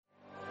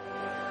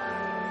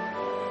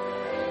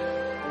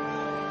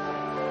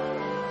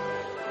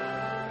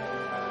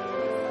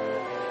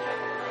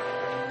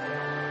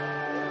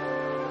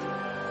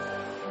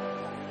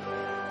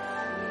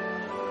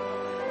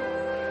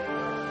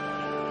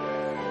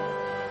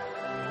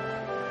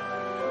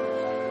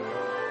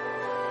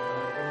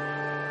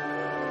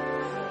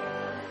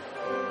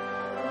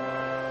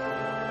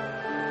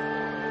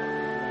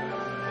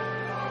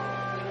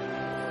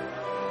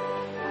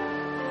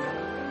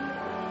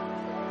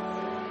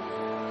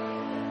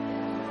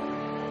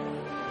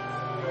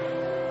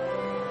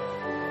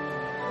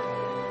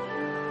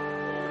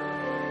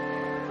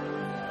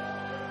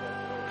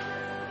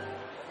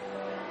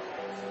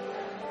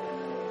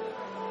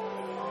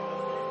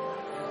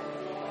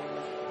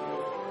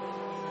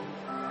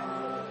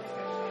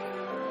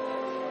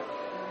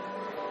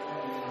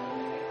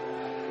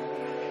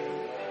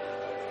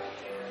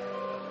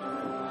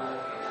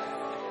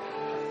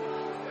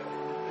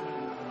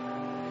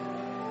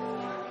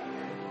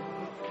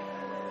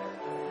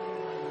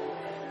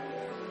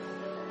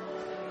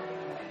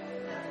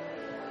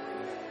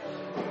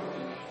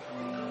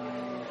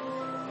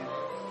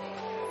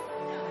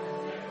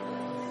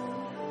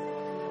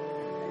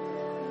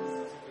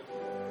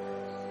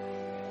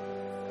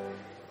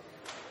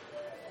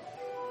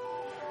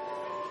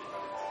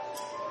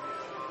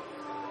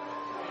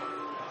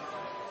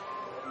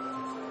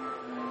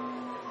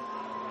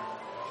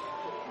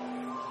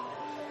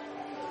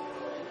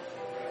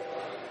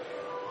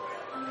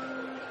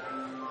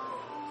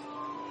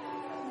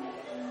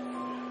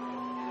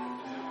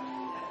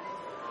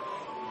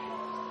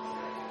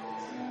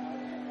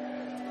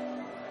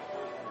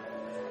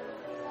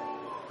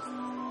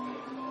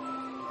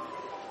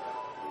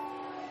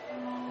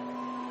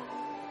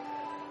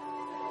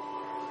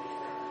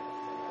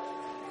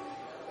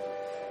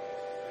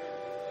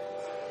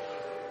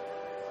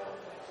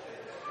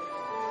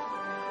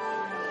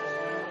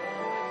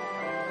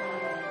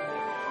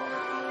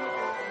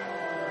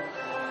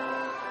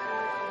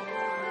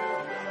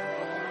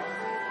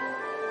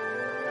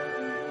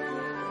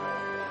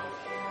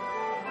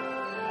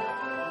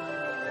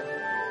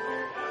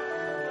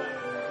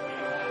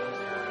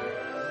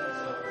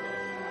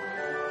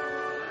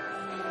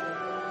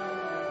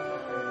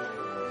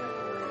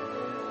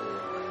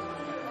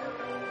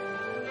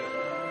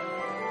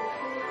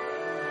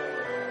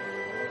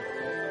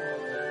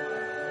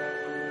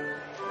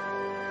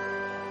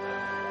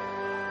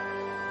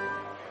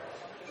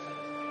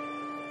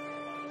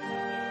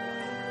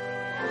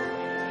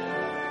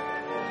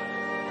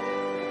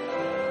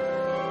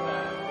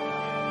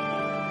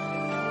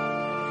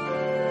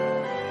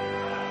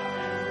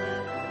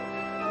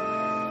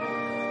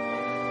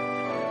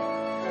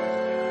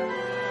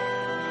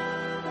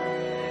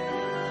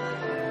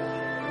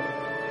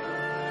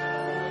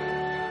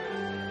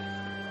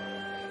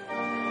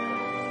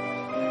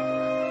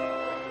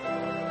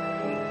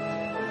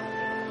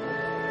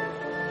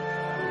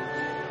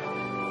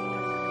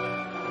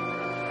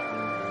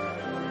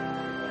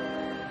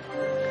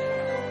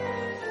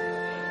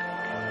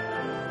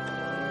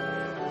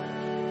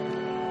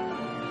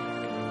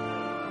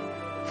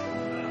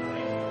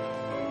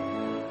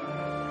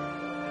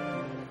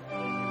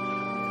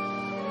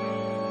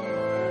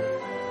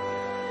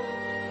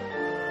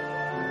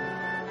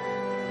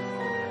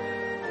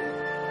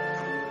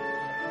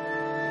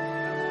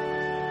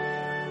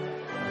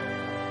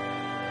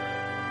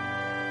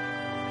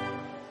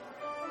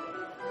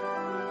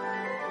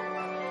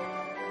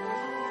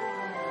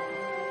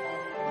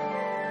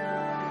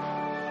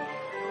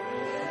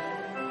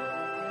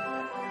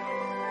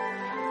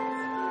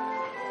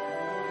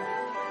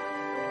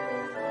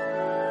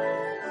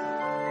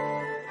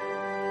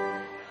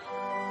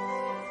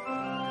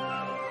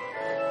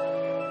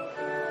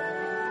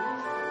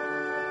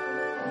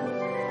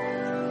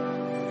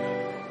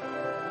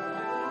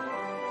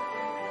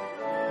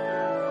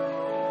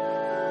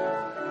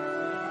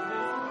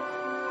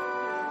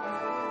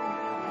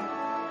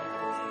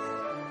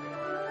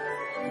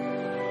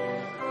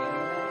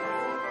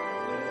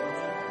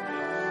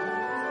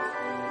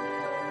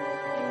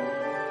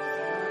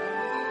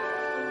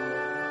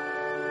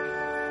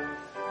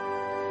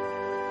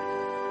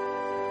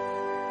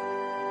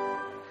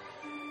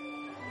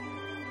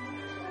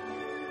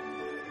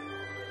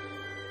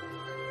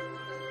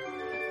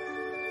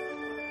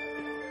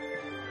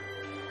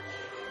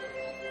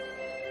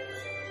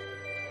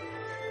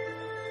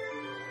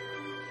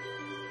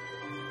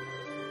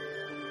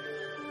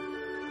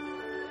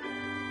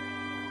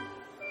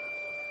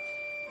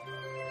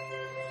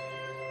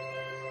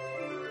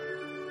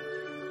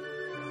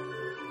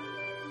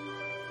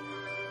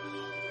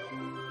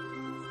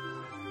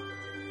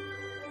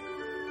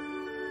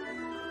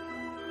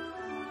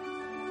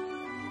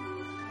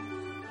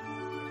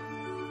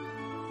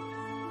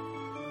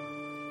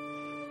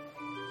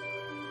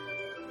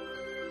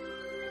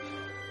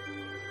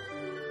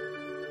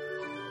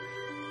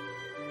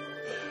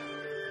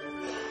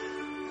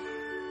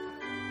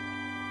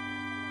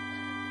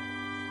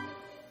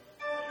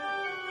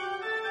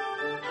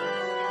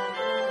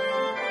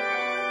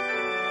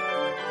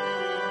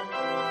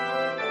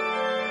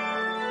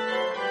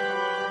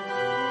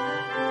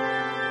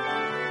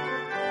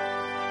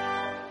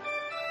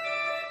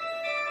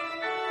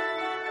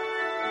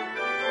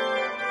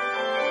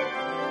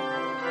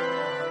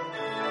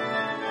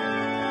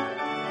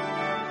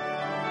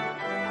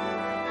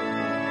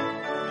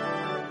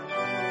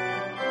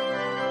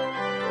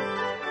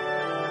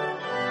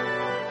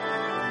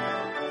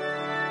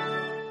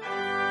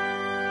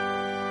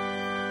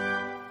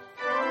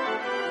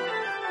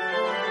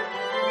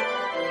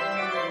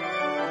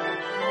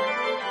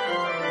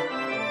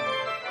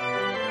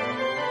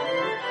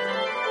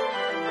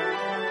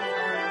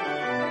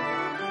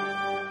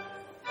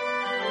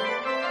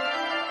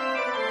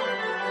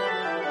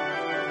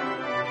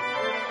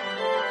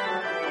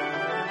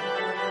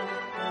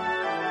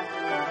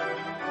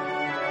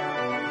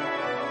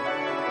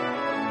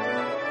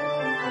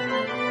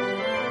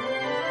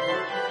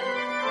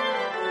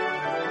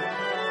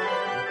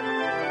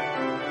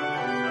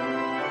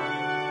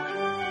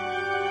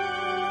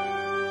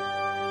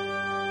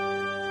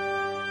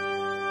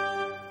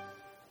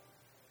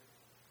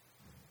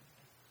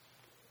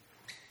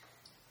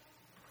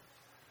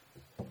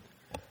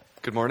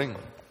Good morning.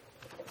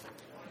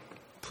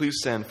 Please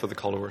stand for the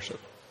call to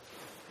worship.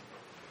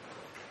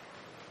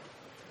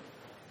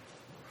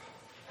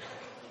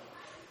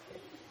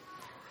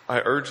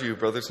 I urge you,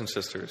 brothers and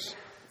sisters,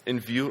 in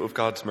view of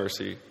God's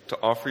mercy, to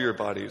offer your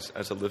bodies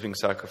as a living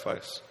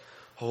sacrifice,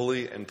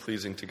 holy and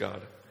pleasing to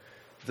God.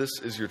 This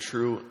is your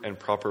true and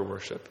proper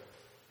worship.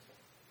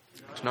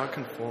 Do not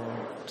conform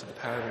to the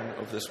pattern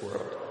of this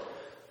world,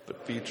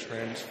 but be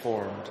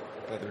transformed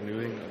by the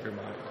renewing of your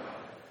mind.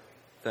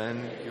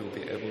 Then you will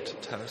be able to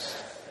test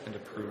and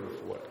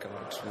approve what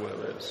God's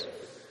will is,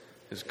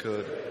 his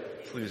good,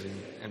 pleasing,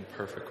 and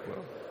perfect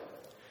will.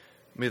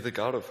 May the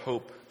God of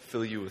hope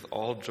fill you with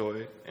all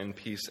joy and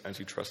peace as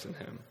you trust in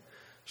him,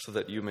 so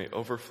that you may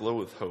overflow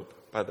with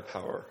hope by the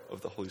power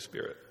of the Holy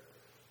Spirit.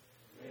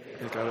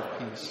 May the God of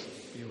peace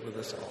be with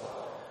us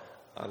all.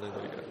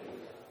 Alleluia.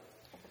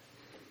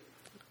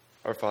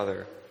 Our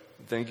Father,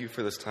 thank you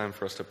for this time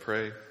for us to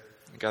pray,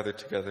 gather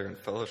together in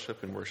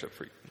fellowship and worship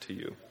to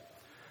you.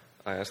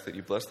 I ask that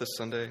you bless this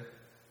Sunday,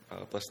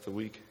 bless the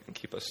week, and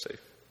keep us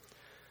safe.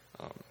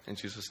 In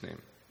Jesus'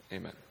 name,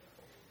 amen.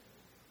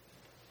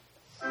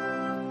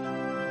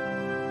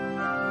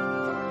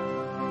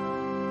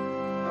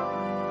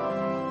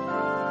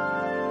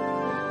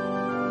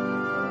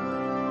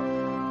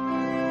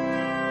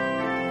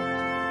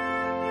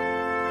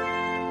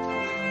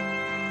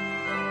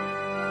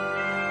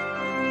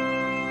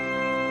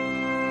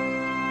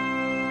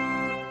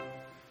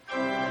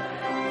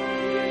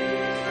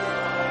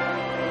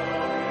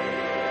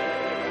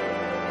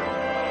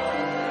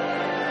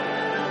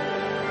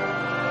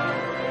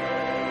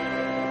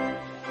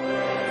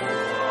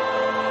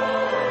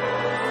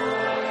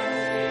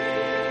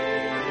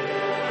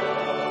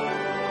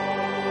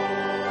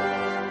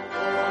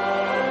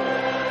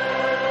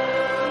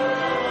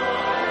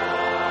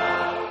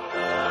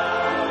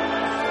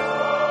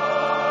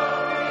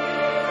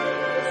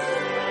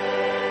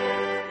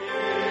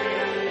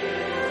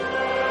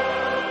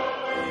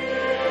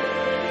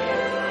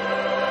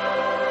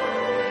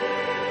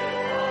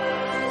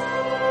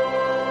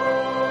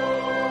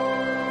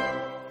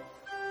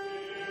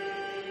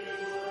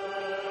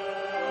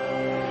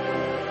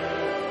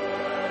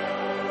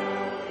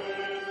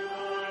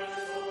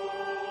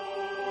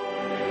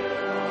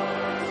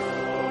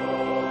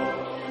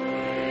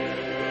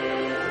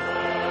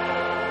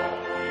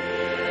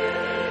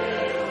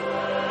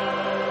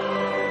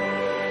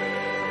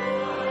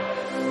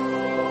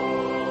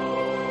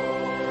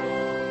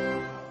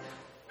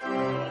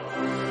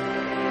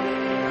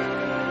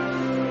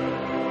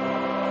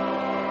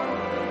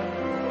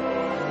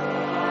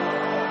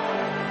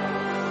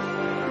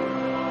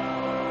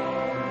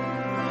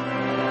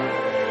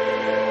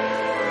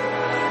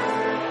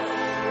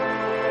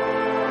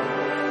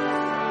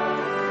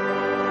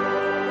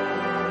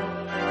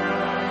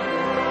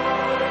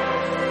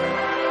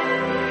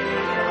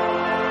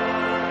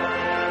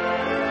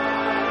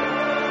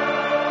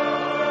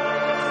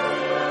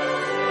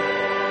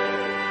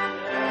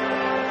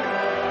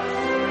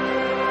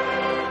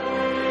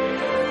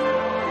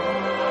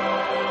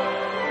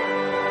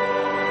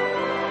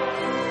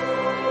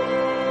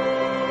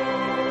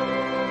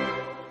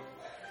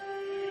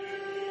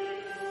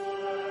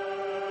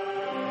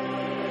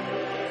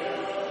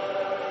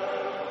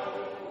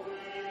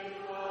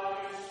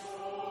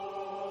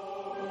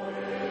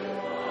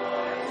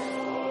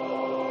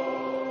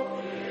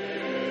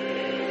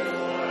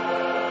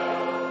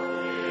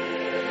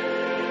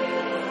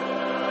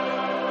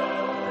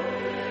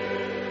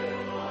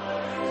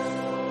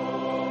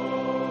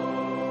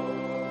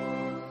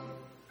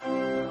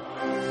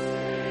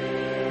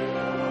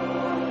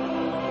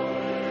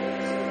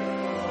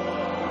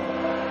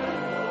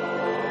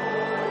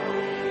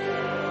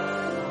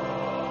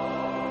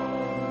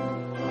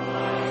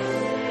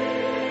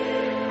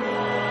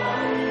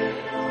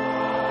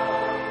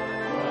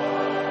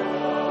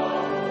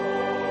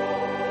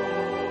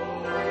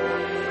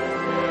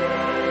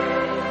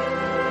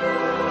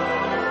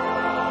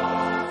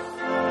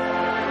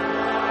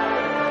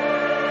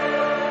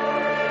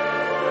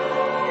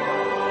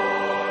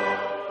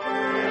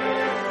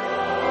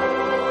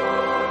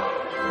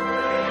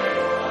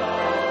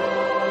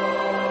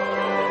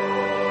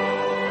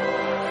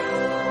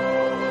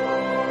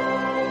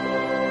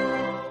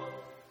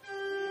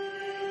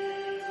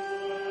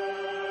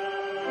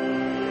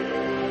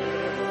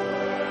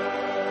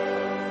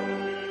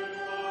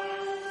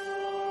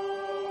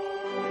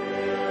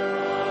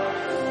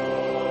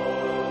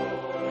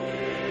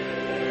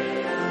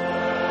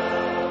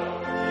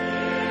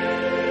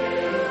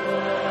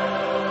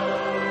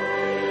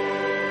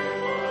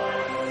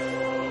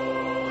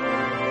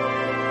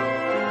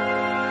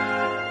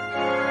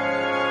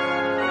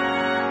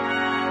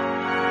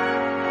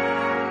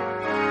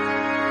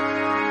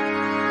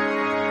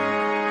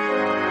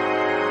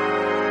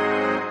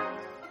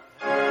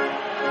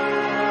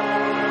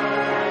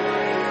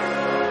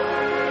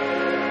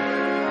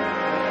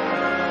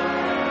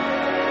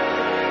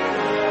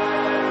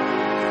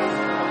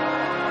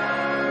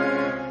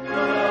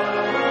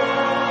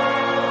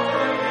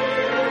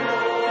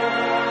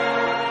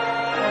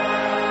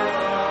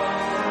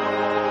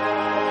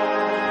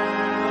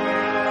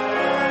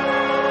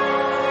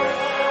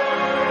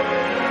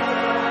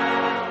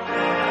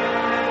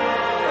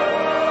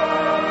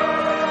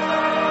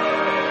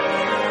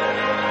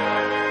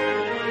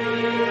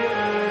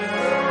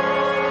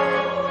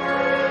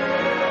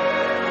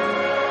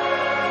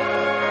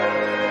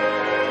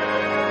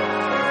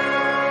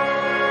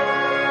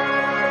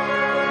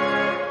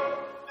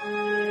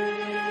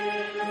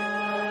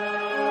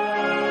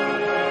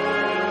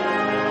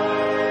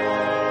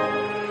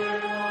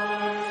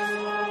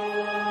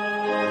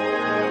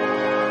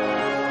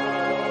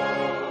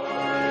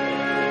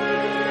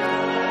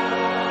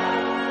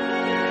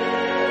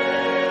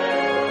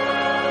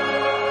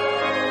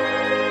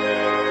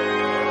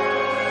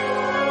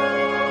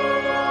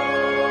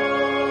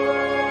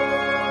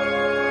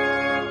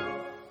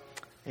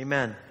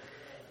 Amen.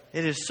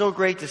 It is so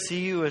great to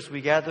see you as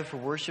we gather for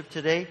worship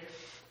today.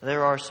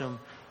 There are some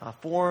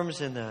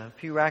forms in the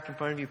pew rack in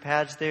front of you,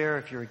 pads there.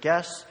 If you're a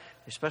guest,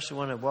 we especially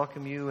want to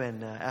welcome you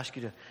and ask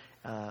you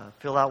to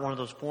fill out one of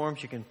those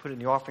forms. You can put it in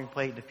the offering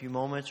plate in a few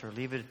moments or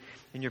leave it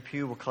in your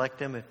pew. We'll collect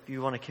them. If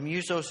you want to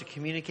use those to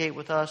communicate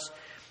with us,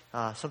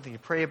 something to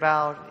pray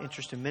about,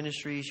 interest in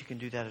ministries, you can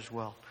do that as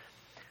well.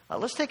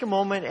 Let's take a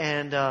moment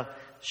and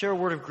share a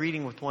word of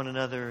greeting with one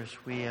another as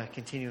we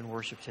continue in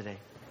worship today.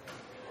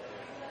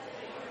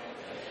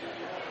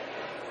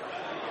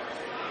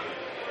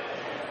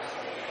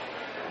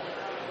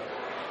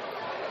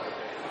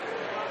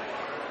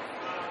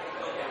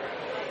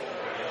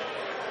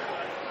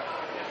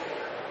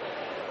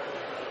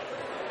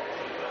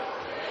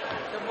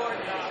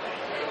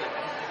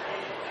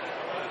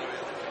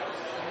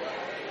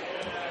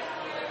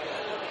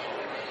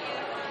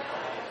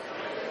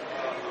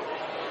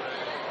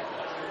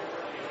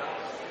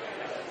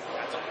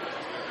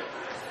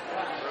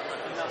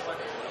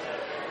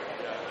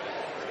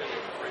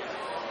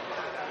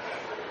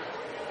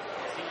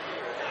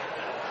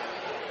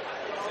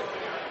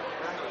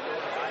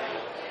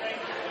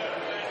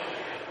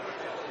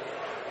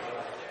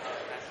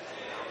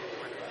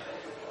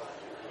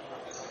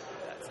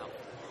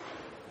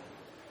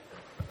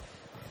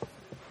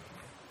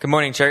 Good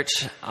morning, church.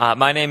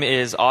 My name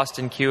is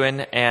Austin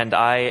Kewen, and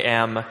I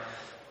am,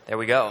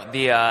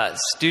 the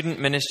student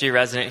ministry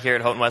resident here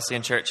at Houghton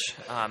Wesleyan Church.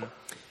 I'm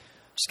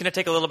just going to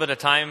take a little bit of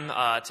time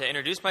to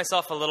introduce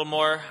myself a little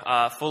more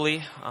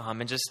fully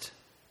and just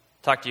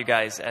talk to you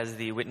guys as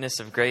the witness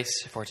of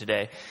grace for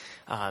today.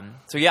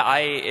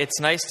 It's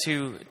nice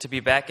to be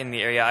back in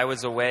the area. I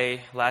was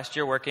away last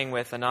year working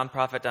with a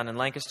nonprofit down in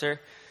Lancaster.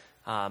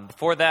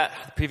 Before that,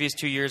 the previous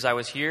 2 years I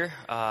was here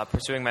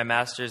pursuing my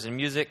master's in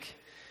music.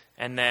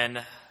 And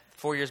then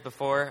 4 years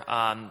before,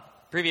 I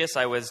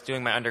was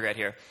doing my undergrad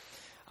here.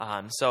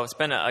 So it's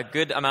been a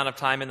good amount of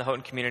time in the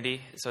Houghton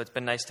community, so it's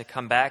been nice to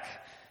come back.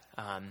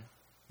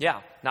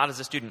 Not as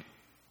a student.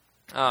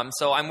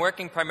 So I'm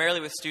working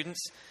primarily with students.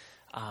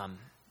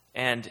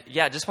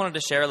 Just wanted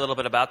to share a little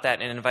bit about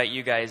that and invite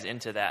you guys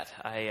into that.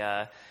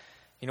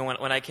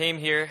 When I came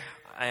here,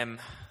 I am,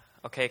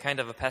 kind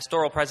of a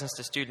pastoral presence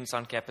to students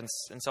on campus.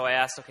 And so I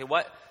asked,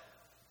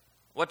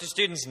 what do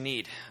students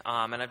need?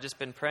 And I've just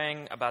been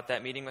praying about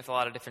that, meeting with a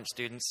lot of different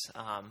students.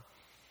 And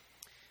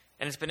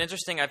it's been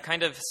interesting. I've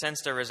kind of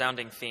sensed a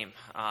resounding theme.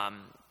 And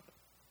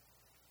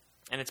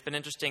it's been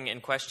interesting in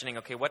questioning,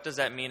 what does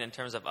that mean in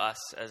terms of us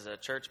as a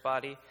church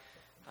body?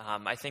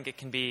 I think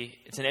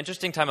it's an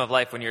interesting time of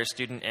life when you're a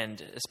student,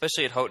 and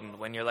especially at Houghton,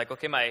 when you're like,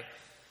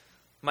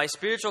 my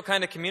spiritual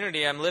kind of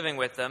community, I'm living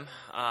with them.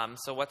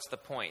 So what's the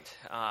point?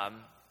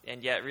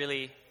 And yet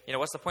really,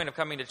 what's the point of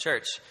coming to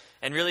church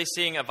and really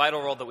seeing a vital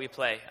role that we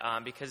play,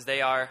 because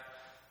they are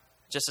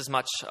just as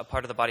much a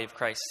part of the body of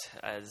Christ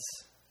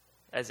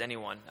as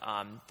anyone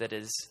that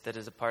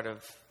is a part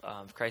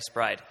of Christ's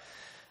bride.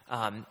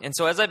 And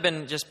so as I've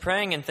been just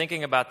praying and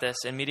thinking about this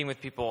and meeting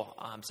with people,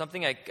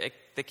 something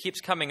that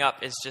keeps coming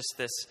up is just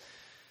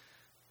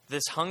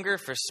this hunger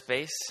for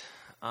space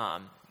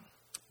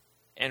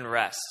and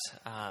rest.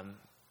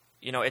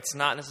 It's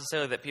not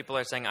necessarily that people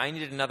are saying, I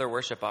needed another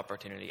worship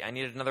opportunity. I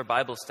needed another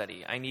Bible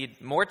study. I need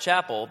more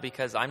chapel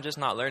because I'm just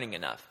not learning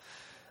enough.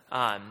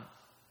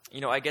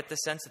 I get the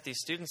sense that these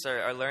students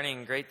are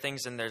learning great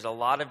things, and there's a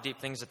lot of deep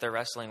things that they're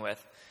wrestling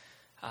with.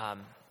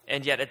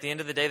 And yet at the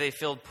end of the day, they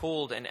feel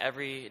pulled in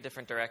every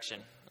different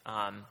direction.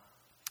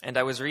 And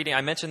I was reading,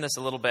 I mentioned this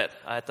a little bit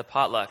at the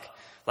potluck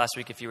last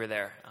week if you were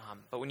there.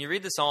 But when you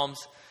read the Psalms,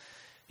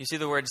 you see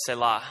the word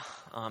Selah.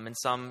 In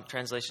some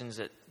translations,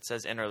 it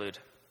says interlude.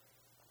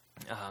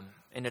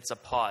 And it's a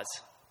pause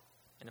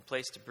and a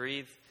place to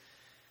breathe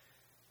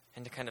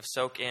and to kind of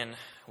soak in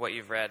what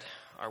you've read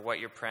or what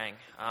you're praying.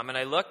 And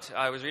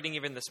I was reading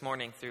even this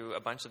morning through a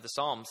bunch of the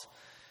Psalms,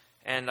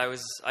 and I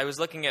was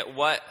looking at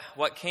what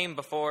came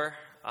before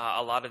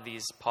a lot of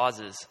these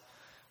pauses.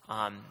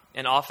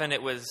 And often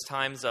it was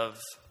times of,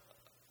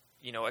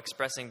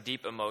 expressing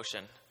deep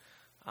emotion,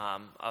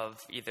 of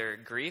either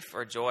grief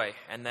or joy,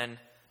 and then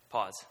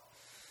pause.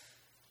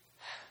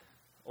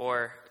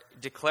 Or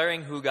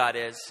declaring who God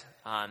is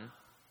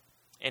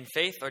in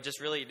faith, or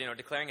just really,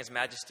 declaring His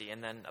majesty,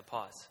 and then a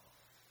pause.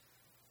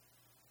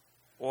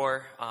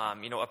 Or,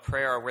 a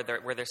prayer where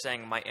they're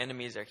saying, my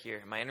enemies are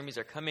here. My enemies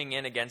are coming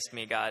in against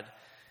me, God.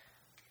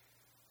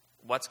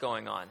 What's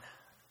going on?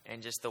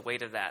 And just the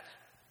weight of that,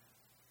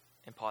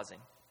 and pausing.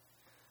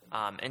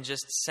 And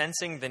just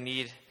sensing the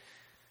need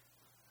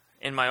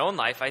in my own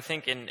life, I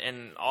think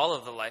in all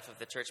of the life of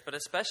the church, but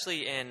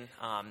especially in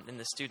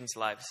the students'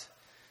 lives,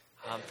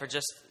 for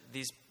just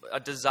a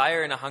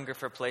desire and a hunger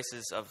for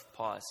places of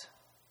pause,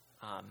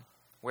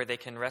 where they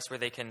can rest, where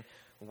they can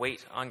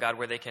wait on God,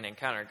 where they can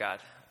encounter God.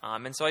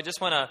 And so I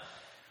just want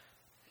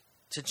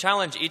to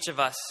challenge each of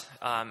us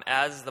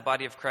as the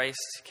body of Christ,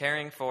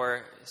 caring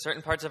for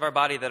certain parts of our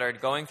body that are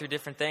going through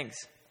different things,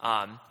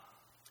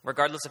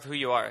 regardless of who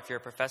you are. If you're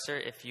a professor,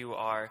 if you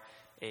are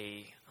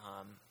a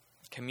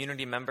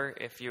community member,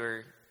 if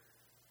you're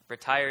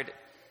retired,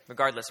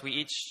 regardless, we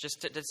each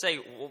just to say,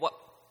 what,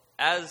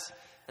 as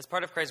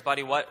part of Christ's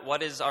body,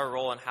 what is our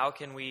role and how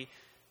can we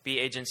be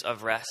agents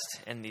of rest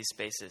in these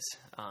spaces,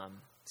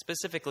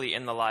 specifically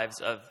in the lives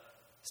of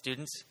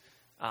students.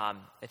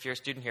 If you're a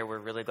student here, we're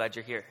really glad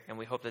you're here, and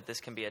we hope that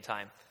this can be a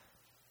time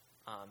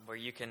where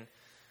you can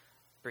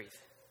breathe.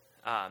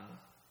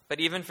 But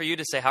even for you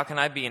to say, how can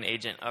I be an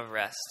agent of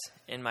rest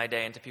in my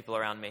day and to people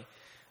around me?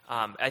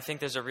 I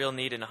think there's a real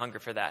need and a hunger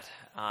for that,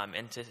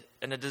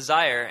 and a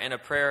desire and a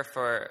prayer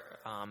for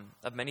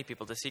of many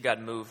people to see God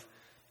move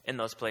in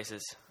those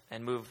places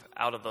and move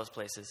out of those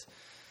places.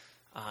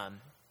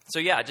 So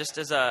yeah, just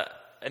as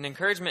an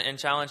encouragement and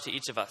challenge to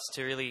each of us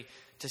to really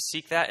to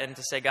seek that and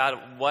to say, God,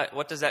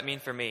 what does that mean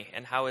for me,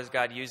 and how is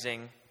God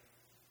using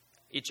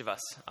each of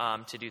us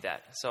to do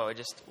that? So I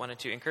just wanted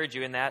to encourage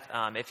you in that.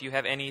 If you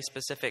have any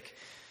specific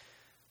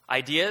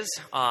ideas,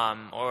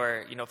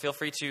 or feel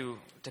free to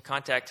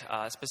contact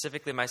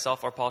specifically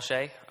myself or Paul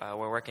Shea.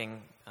 We're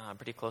working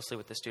pretty closely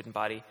with the student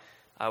body.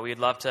 We'd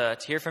love to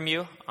hear from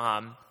you.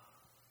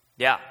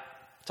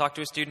 Talk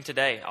to a student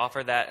today.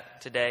 Offer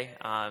that today,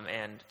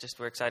 and just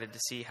we're excited to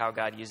see how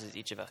God uses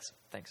each of us.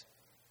 Thanks.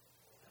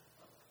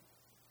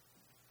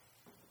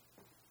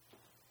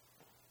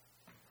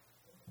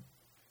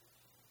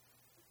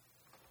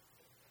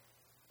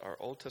 Our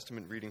Old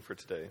Testament reading for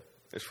today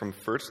is from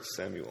 1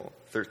 Samuel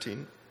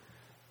 13,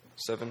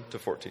 7 to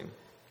 14.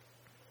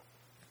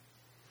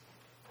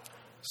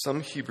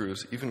 Some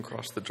Hebrews even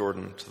crossed the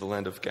Jordan to the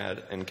land of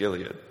Gad and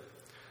Gilead.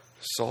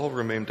 Saul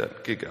remained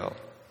at Gilgal,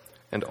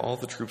 and all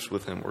the troops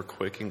with him were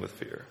quaking with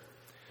fear.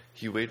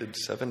 He waited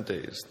 7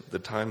 days, the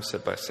time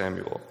set by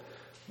Samuel,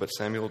 but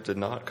Samuel did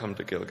not come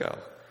to Gilgal,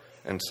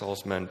 and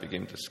Saul's men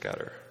began to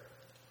scatter.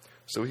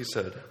 So he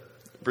said,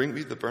 "Bring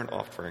me the burnt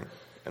offering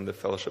and the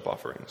fellowship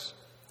offerings."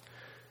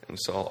 And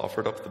Saul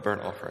offered up the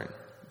burnt offering.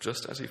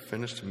 Just as he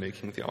finished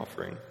making the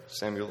offering,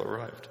 Samuel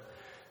arrived,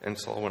 and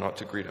Saul went out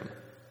to greet him.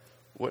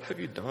 "What have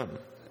you done?"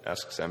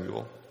 asked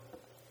Samuel.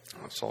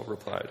 Saul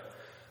replied,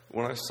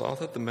 "When I saw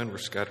that the men were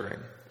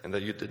scattering, and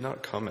that you did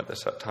not come at the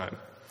set time,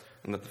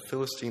 and that the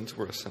Philistines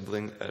were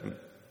assembling at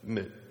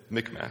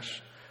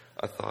Michmash,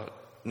 I thought,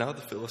 now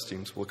the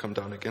Philistines will come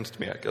down against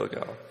me at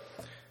Gilgal,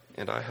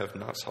 and I have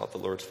not sought the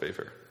Lord's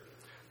favor.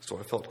 So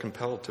I felt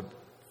compelled to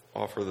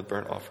offer the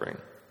burnt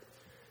offering."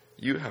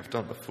 "You have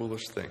done a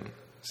foolish thing,"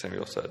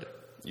 Samuel said.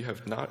 "You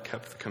have not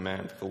kept the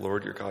command the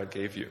Lord your God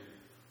gave you.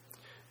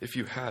 If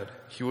you had,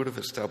 he would have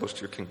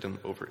established your kingdom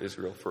over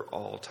Israel for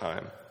all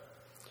time.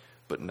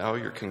 But now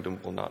your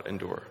kingdom will not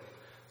endure.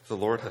 The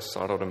Lord has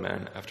sought out a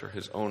man after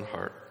his own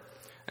heart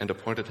and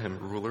appointed him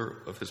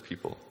ruler of his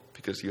people,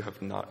 because you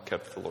have not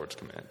kept the Lord's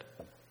command."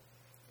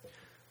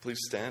 Please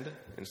stand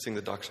and sing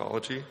the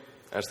doxology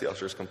as the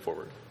ushers come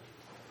forward.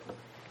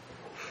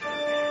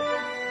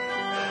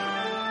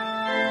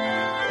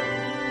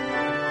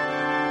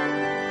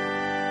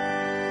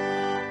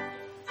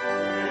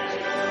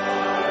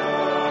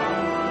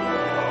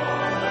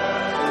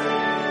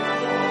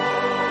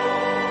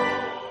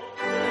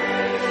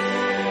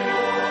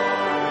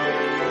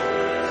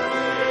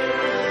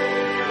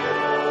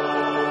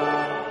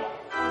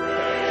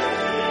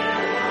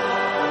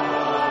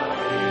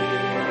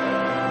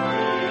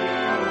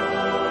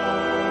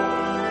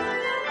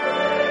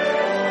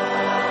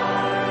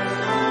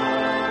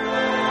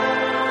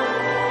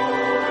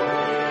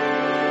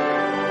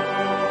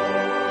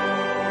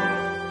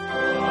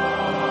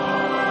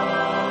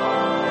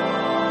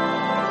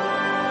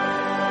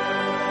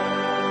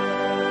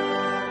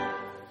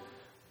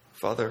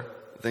 Father,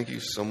 thank you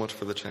so much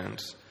for the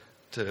chance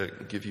to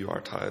give you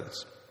our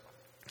tithes.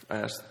 I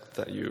ask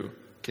that you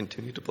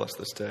continue to bless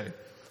this day,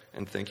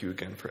 and thank you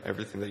again for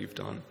everything that you've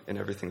done and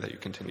everything that you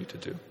continue to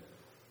do.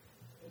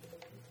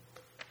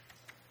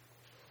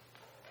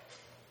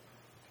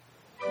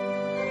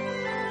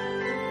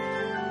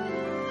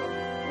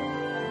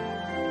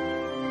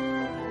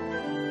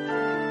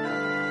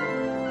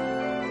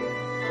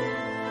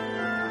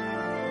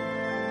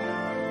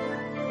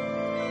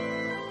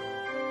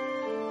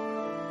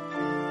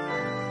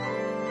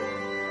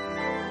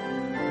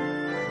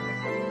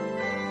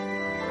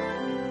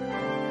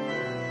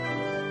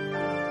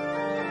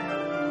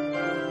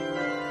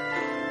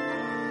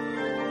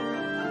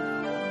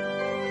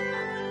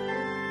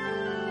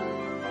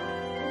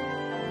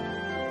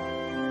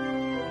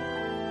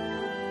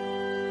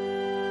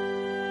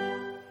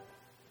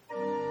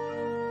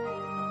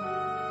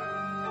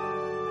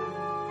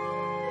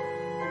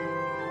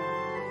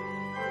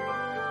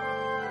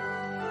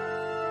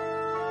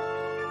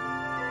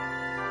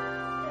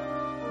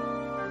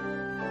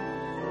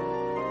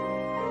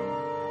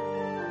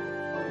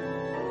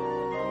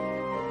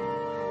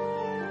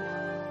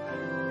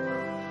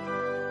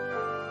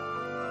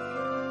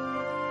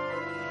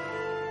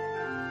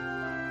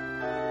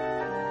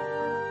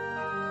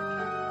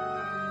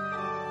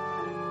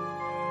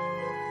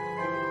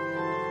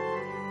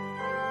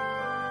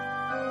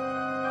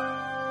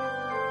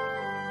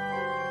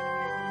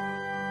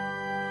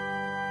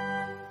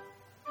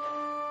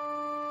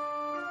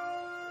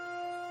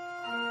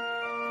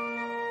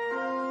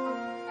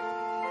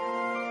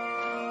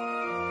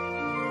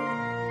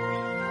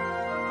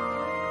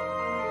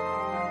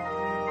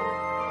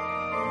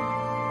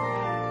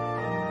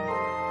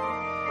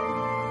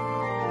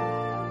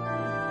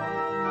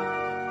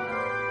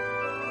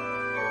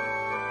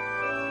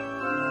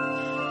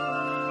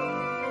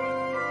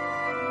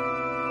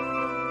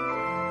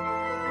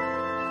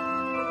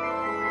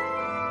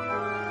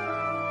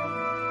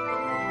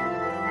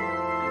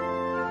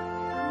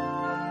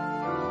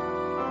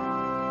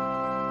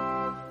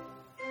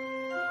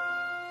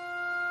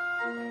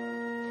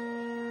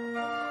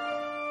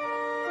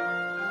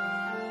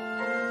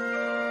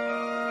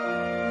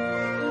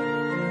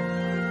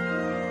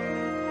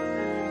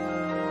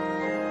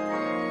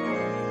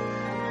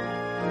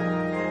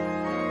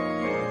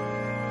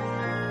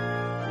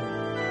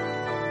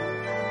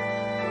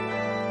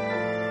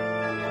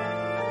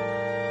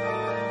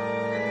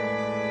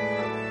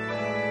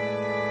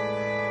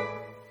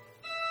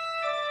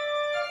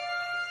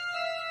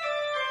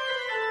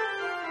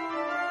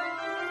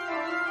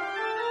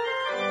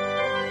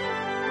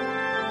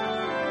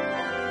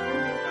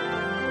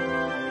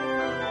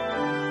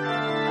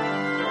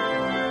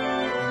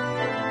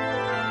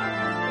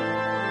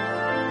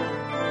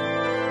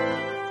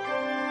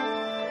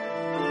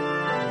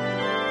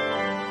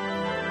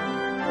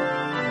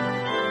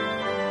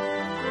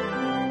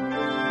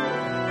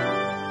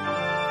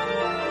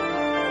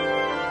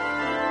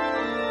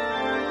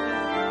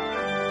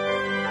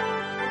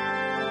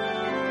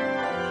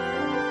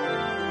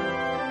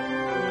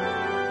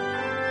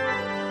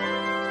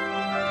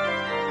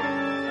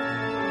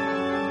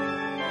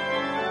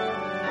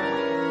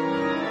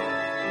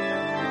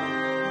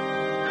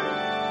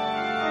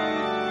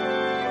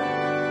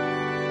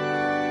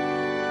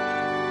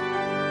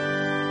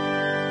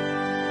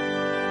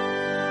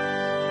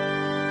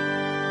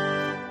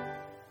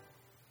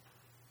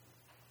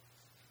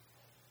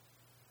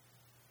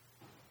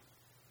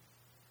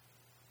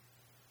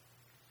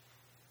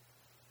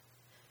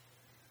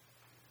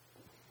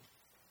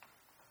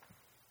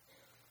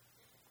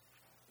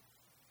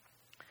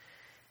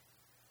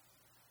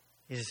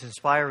 It is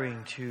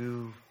inspiring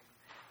to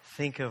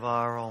think of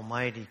our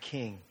Almighty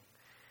King,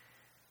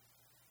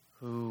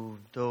 who,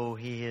 though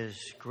he is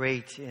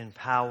great in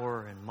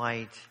power and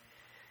might,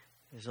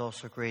 is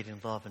also great in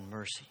love and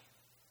mercy.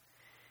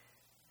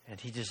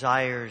 And he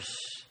desires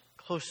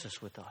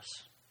closeness with us.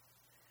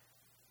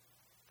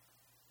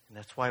 And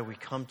that's why we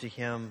come to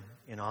him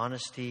in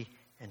honesty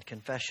and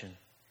confession.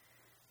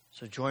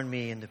 So join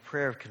me in the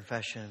prayer of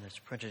confession that's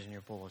printed in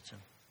your bulletin.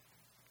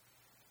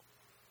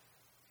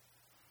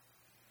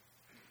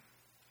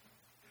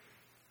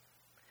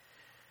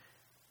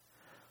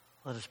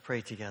 Let us pray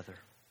together.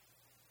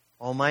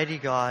 Almighty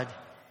God,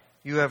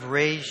 you have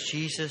raised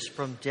Jesus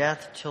from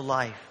death to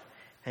life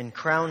and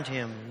crowned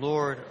him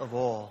Lord of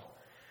all.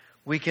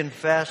 We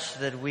confess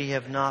that we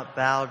have not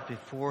bowed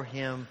before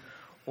him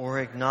or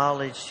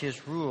acknowledged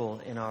his rule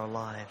in our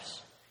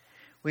lives.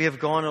 We have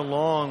gone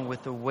along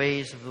with the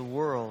ways of the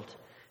world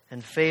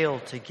and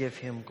failed to give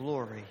him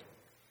glory.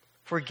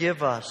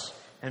 Forgive us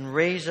and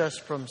raise us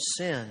from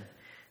sin,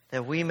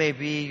 that we may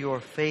be your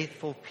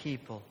faithful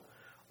people,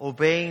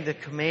 obeying the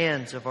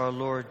commands of our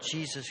Lord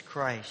Jesus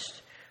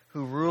Christ,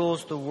 who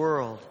rules the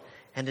world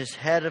and is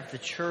head of the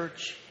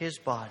church, his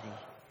body.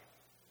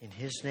 In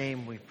his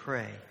name we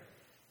pray.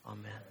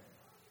 Amen.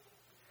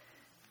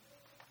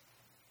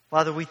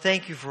 Father, we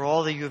thank you for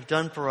all that you have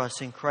done for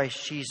us in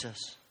Christ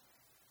Jesus.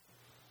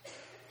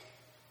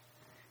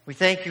 We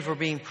thank you for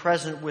being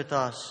present with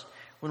us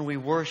when we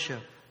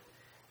worship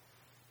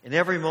in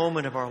every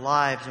moment of our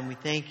lives, and we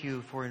thank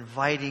you for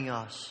inviting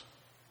us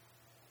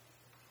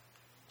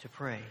to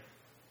pray.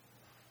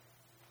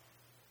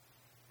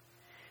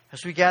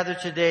 As we gather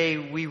today,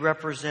 we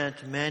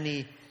represent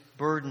many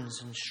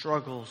burdens and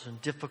struggles and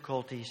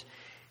difficulties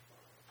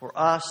for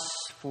us,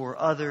 for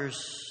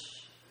others,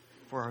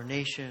 for our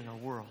nation and our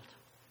world.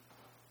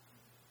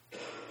 We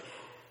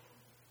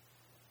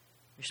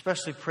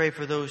especially pray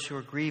for those who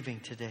are grieving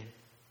today.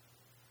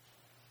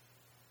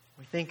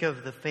 We think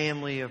of the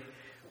family of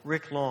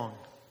Rick Long,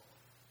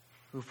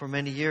 who for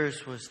many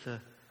years was the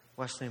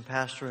Wesleyan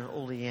pastor in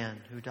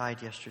Olean, who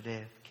died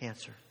yesterday of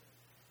cancer.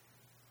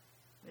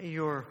 May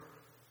your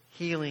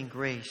healing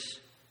grace,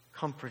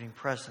 comforting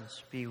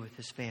presence be with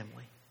his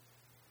family.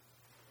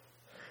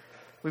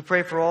 We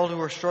pray for all who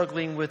are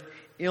struggling with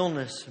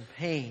illness and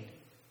pain.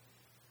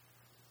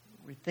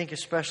 We think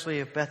especially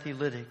of Bethy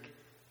Liddick,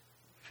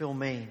 Phil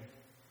Main,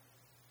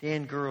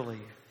 Dan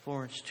Gurley,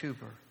 Florence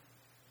Tuber,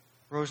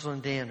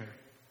 Rosalind Danner,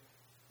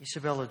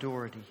 Isabella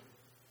Doherty,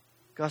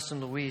 Gus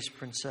and Louise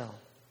Princell,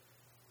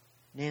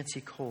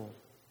 Nancy Cole,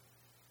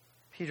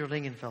 Peter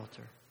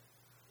Lingenfelter,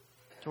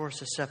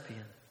 Doris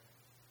Esepian,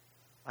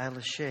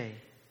 Isla Shea,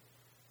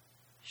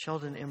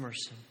 Sheldon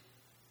Emerson,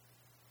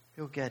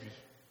 Bill Getty,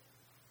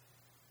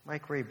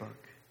 Mike Raybuck,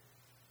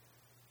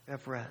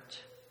 Everett,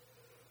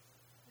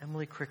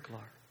 Emily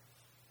Cricklar,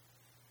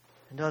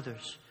 and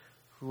others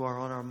who are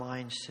on our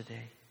minds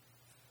today.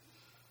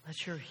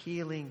 Let your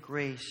healing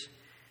grace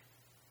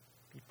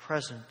be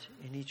present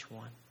in each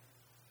one.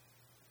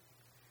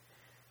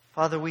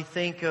 Father, we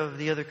think of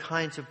the other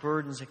kinds of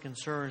burdens and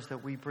concerns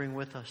that we bring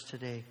with us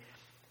today.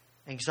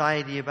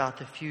 Anxiety about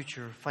the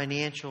future,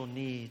 financial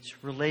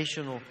needs,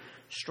 relational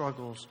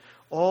struggles,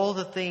 all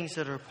the things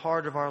that are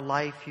part of our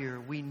life here.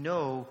 We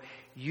know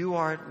you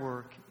are at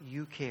work,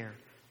 you care,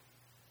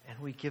 and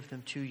we give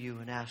them to you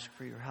and ask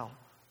for your help.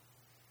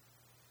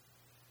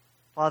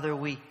 Father,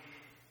 we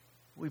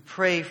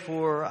pray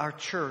for our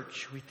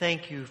church. We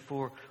thank you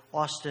for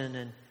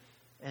Austin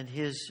and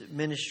his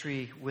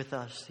ministry with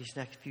us these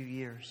next few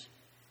years.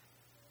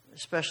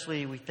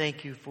 Especially, we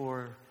thank you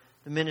for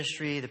the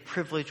ministry, the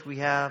privilege we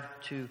have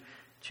to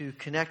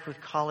connect with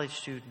college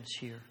students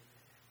here.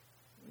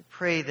 We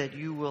pray that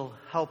you will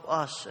help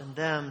us and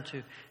them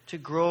to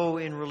grow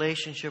in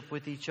relationship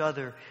with each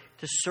other,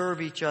 to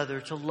serve each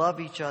other, to love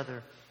each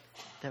other,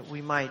 that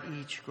we might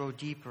each grow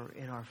deeper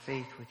in our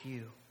faith with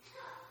you.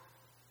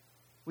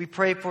 We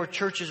pray for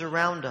churches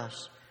around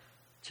us.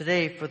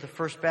 Today for the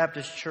First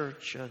Baptist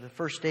Church, the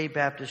First Day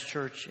Baptist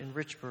Church in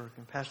Richburg,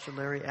 and Pastor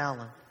Larry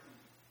Allen.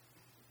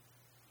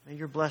 May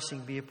your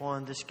blessing be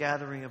upon this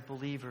gathering of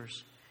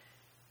believers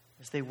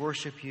as they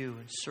worship you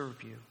and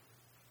serve you.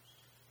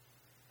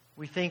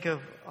 We think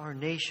of our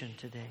nation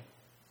today.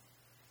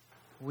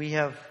 We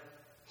have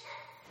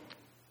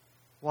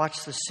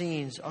watched the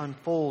scenes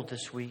unfold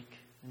this week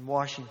in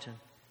Washington.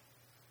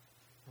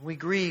 We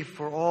grieve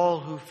for all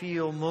who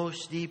feel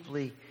most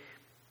deeply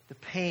the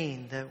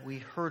pain that we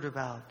heard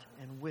about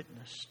and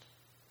witnessed.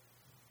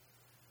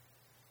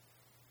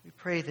 We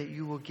pray that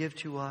you will give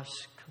to us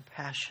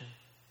compassion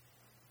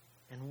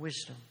and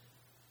wisdom.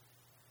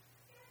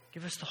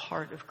 Give us the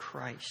heart of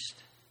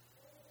Christ.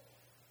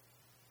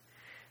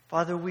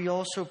 Father, we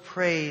also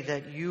pray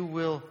that you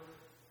will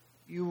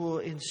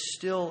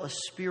instill a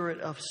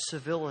spirit of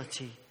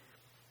civility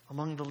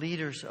among the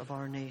leaders of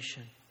our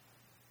nation,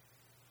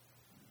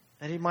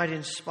 that it might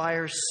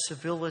inspire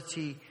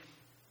civility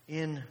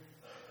in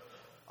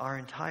our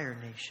entire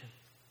nation.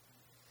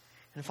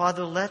 And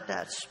Father, let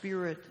that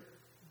spirit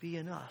be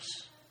in us.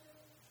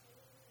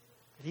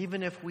 That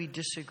even if we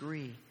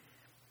disagree,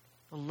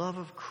 the love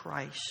of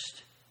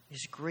Christ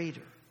is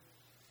greater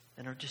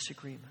than our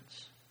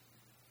disagreements.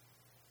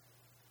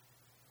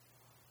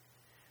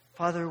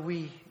 Father,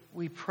 we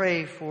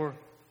pray for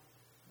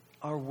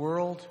our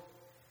world.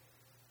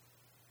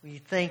 We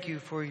thank you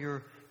for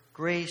your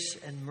grace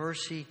and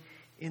mercy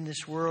in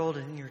this world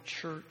and in your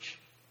church.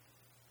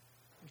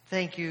 We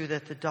thank you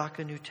that the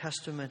Dhaka New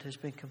Testament has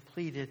been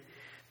completed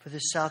for the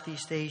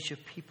Southeast Asia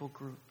people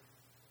group.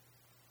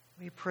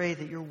 We pray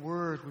that your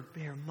word would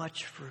bear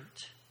much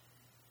fruit.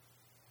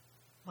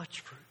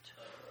 Much fruit.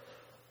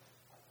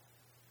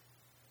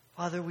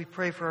 Father, we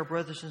pray for our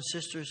brothers and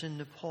sisters in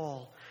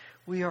Nepal.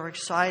 We are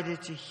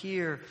excited to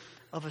hear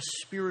of a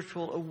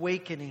spiritual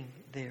awakening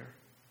there.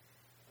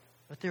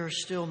 But there are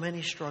still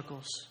many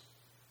struggles.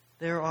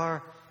 There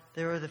are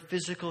the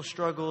physical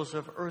struggles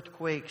of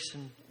earthquakes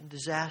and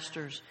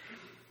disasters.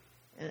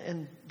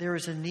 And there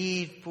is a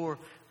need for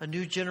a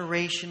new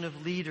generation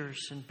of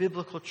leaders and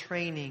biblical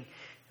training.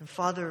 And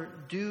Father,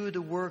 do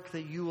the work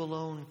that you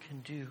alone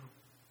can do.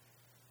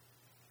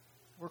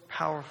 Work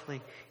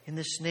powerfully in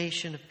this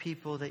nation of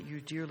people that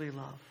you dearly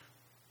love.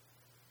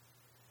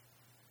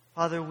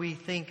 Father, we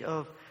think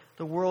of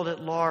the world at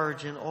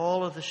large and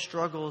all of the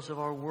struggles of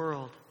our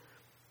world.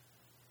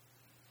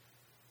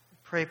 We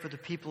pray for the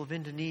people of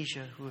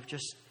Indonesia who have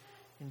just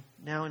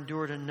now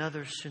endured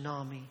another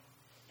tsunami.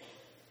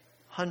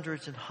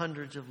 Hundreds and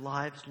hundreds of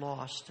lives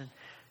lost and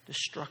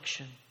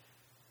destruction.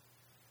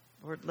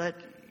 Lord, let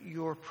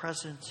your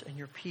presence and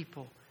your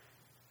people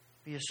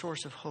be a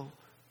source of hope.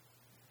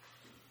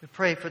 We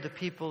pray for the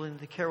people in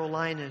the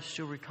Carolinas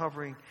still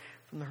recovering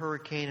from the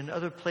hurricane and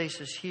other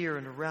places here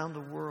and around the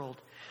world.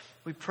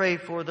 We pray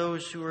for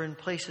those who are in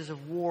places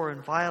of war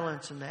and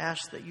violence and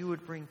ask that you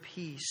would bring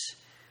peace.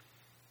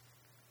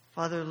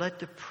 Father, let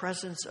the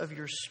presence of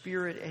your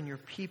Spirit and your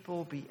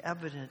people be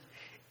evident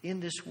in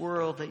this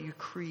world that you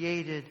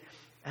created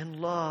and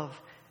love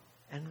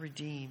and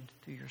redeemed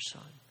through your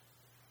Son.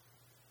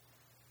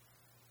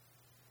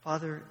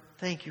 Father,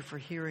 thank you for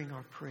hearing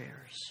our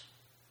prayers.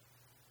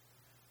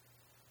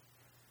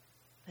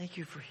 Thank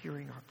you for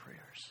hearing our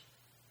prayers.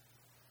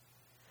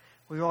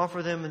 We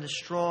offer them in the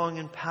strong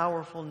and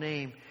powerful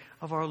name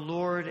of our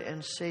Lord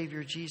and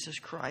Savior Jesus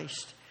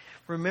Christ,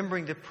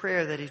 remembering the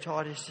prayer that he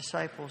taught his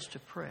disciples to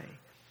pray.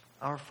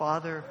 Our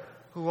Father,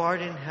 who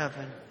art in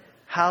heaven,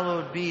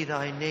 hallowed be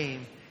thy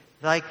name.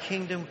 Thy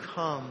kingdom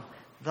come,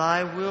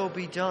 thy will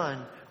be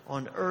done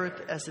on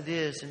earth as it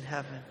is in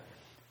heaven.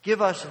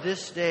 Give us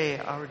this day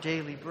our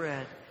daily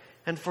bread,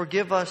 and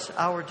forgive us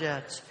our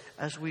debts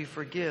as we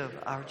forgive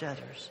our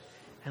debtors.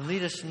 And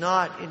lead us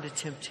not into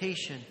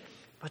temptation,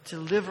 but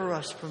deliver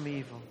us from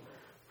evil.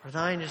 For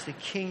thine is the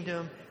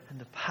kingdom and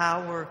the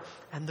power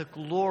and the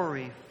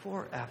glory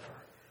forever.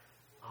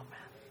 Amen.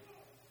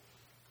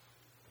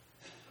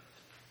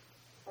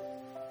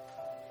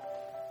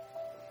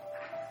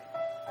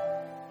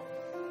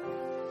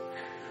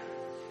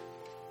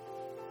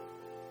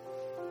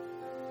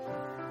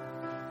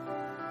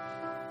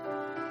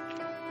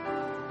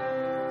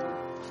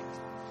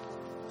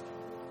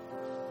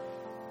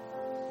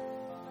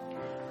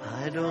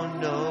 I don't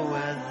know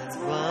when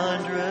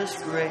wondrous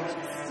grace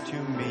to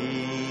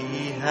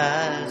me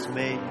has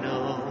made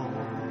known.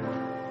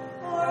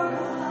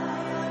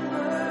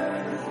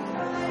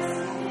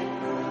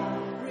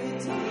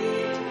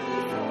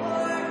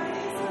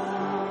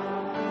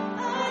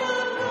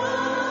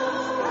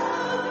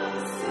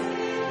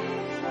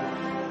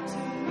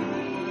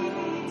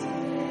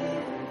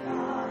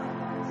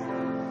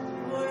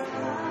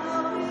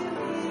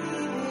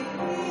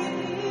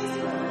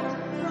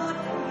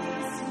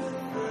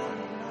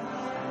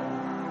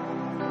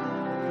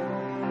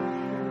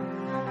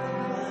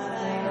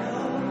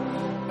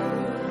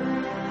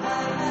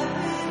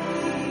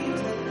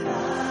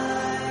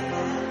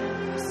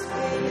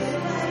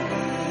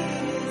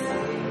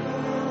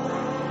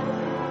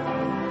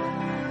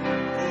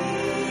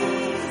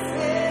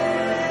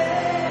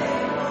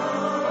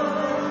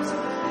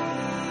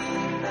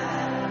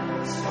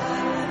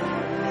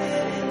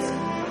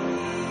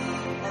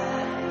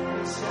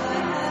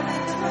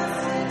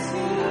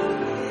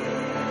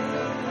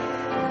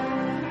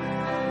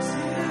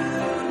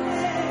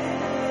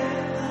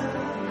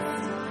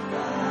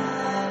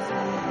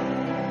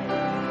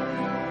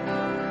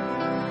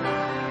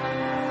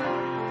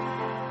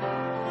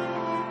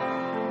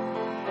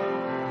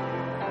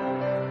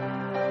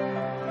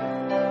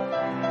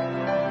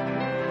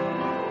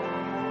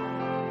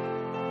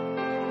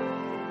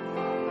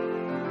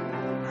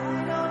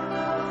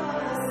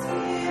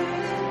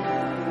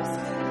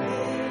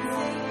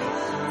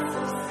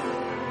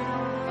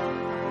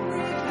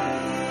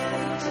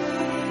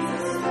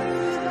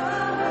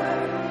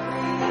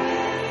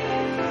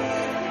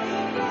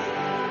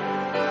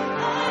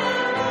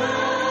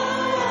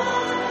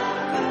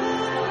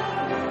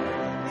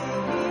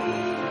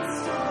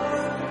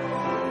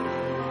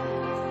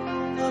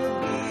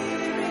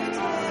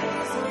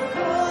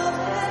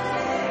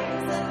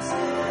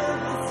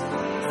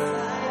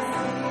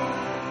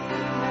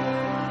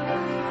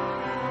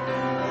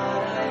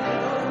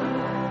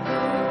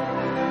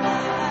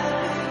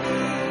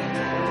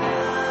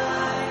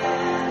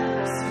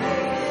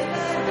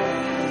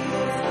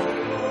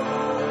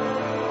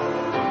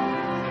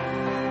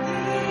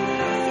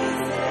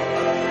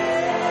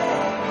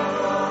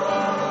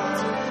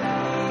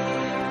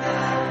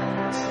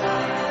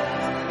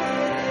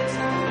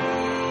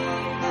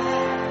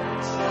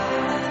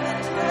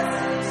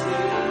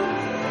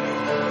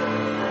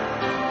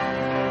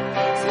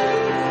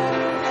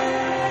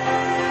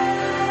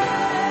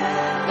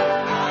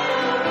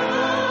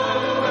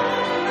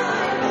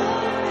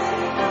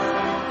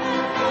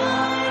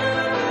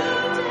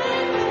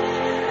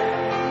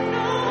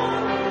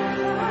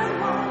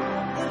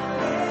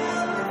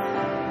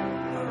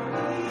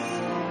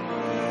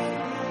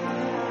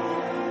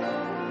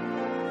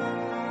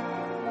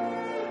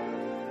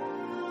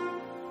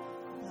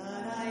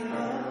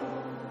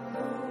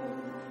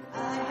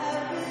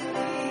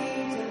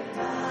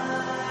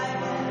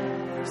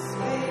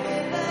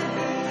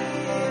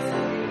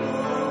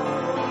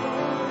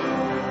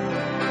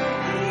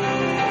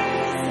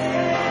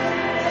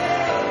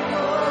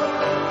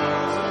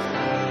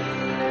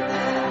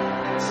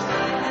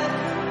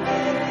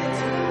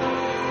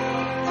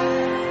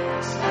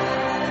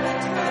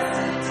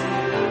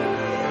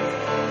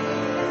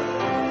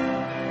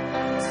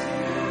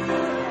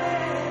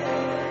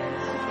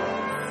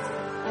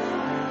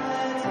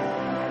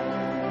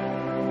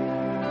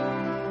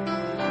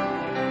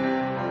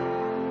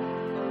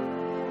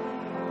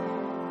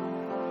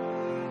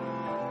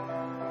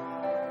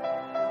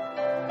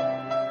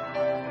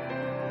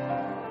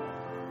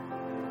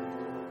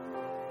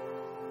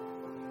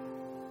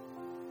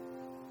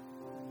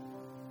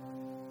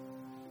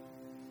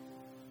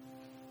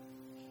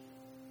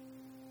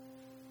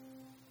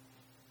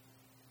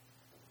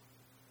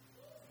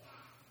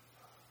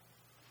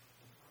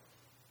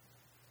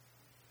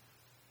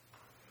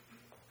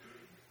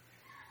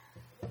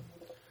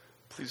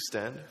 Please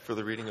stand for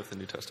the reading of the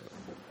New Testament.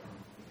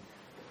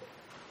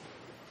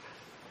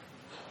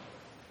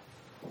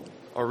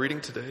 Our reading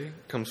today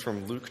comes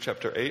from Luke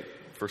chapter 8,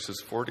 verses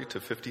 40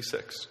 to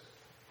 56.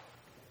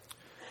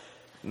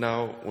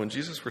 Now, when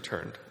Jesus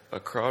returned, a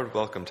crowd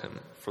welcomed him,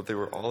 for they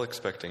were all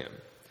expecting him.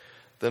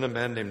 Then a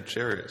man named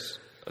Jairus,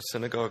 a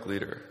synagogue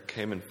leader,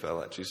 came and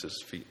fell at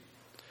Jesus' feet,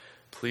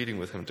 pleading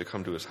with him to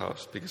come to his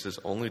house because his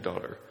only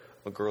daughter,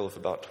 a girl of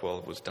about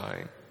 12, was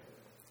dying.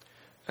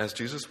 As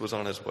Jesus was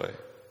on his way,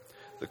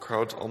 the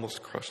crowds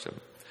almost crushed him,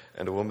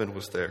 and a woman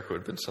was there who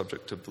had been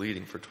subject to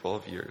bleeding for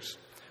 12 years,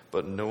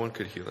 but no one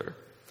could heal her.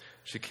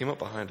 She came up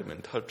behind him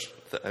and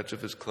touched the edge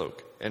of his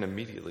cloak, and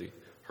immediately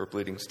her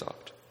bleeding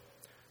stopped.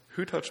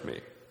 "Who touched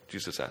me?"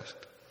 Jesus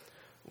asked.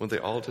 When they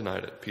all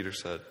denied it, Peter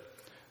said,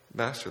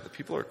 "Master, the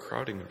people are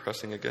crowding and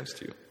pressing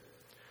against you."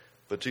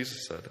 But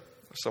Jesus said,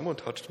 "Someone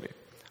touched me.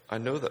 I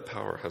know that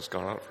power has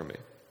gone out from me."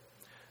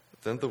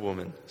 Then the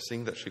woman,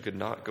 seeing that she could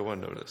not go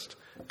unnoticed,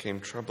 came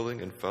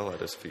trembling and fell at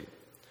his feet.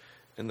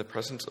 In the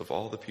presence of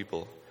all the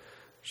people,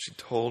 she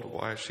told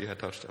why she had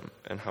touched him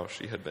and how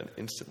she had been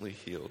instantly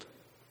healed.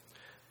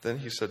 Then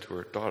he said to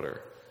her,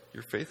 "Daughter,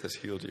 your faith has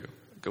healed you.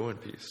 Go in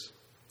peace."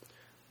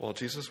 While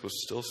Jesus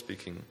was still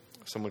speaking,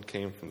 someone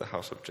came from the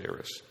house of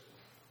Jairus,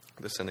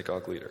 the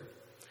synagogue leader.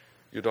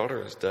 "Your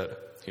daughter is dead,"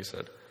 he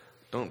said.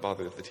 "Don't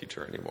bother the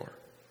teacher anymore."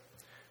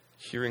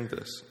 Hearing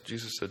this,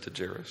 Jesus said to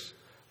Jairus,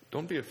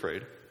 "Don't be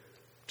afraid.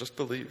 Just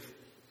believe,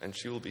 and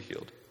she will be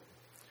healed."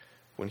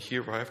 When he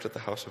arrived at the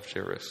house of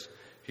Jairus,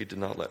 he did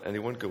not let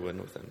anyone go in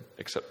with him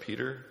except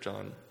Peter,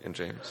 John, and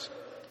James,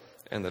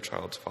 and the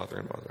child's father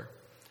and mother.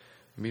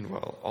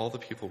 Meanwhile, all the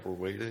people were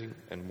waiting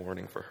and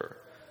mourning for her.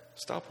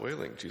 "Stop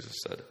wailing,"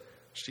 Jesus said.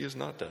 "She is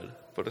not dead,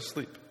 but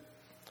asleep."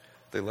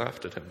 They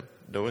laughed at him,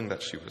 knowing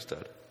that she was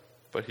dead.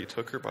 But he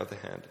took her by the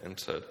hand and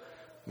said,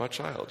 "My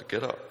child,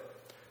 get up."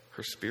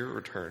 Her spirit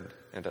returned,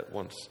 and at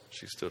once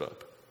she stood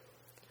up.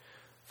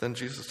 Then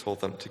Jesus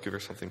told them to give her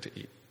something to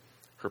eat.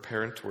 Her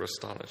parents were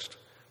astonished,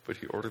 but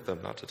he ordered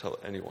them not to tell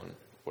anyone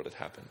what had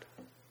happened.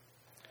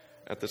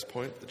 At this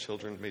point, the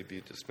children may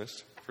be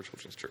dismissed for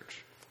Children's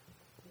Church.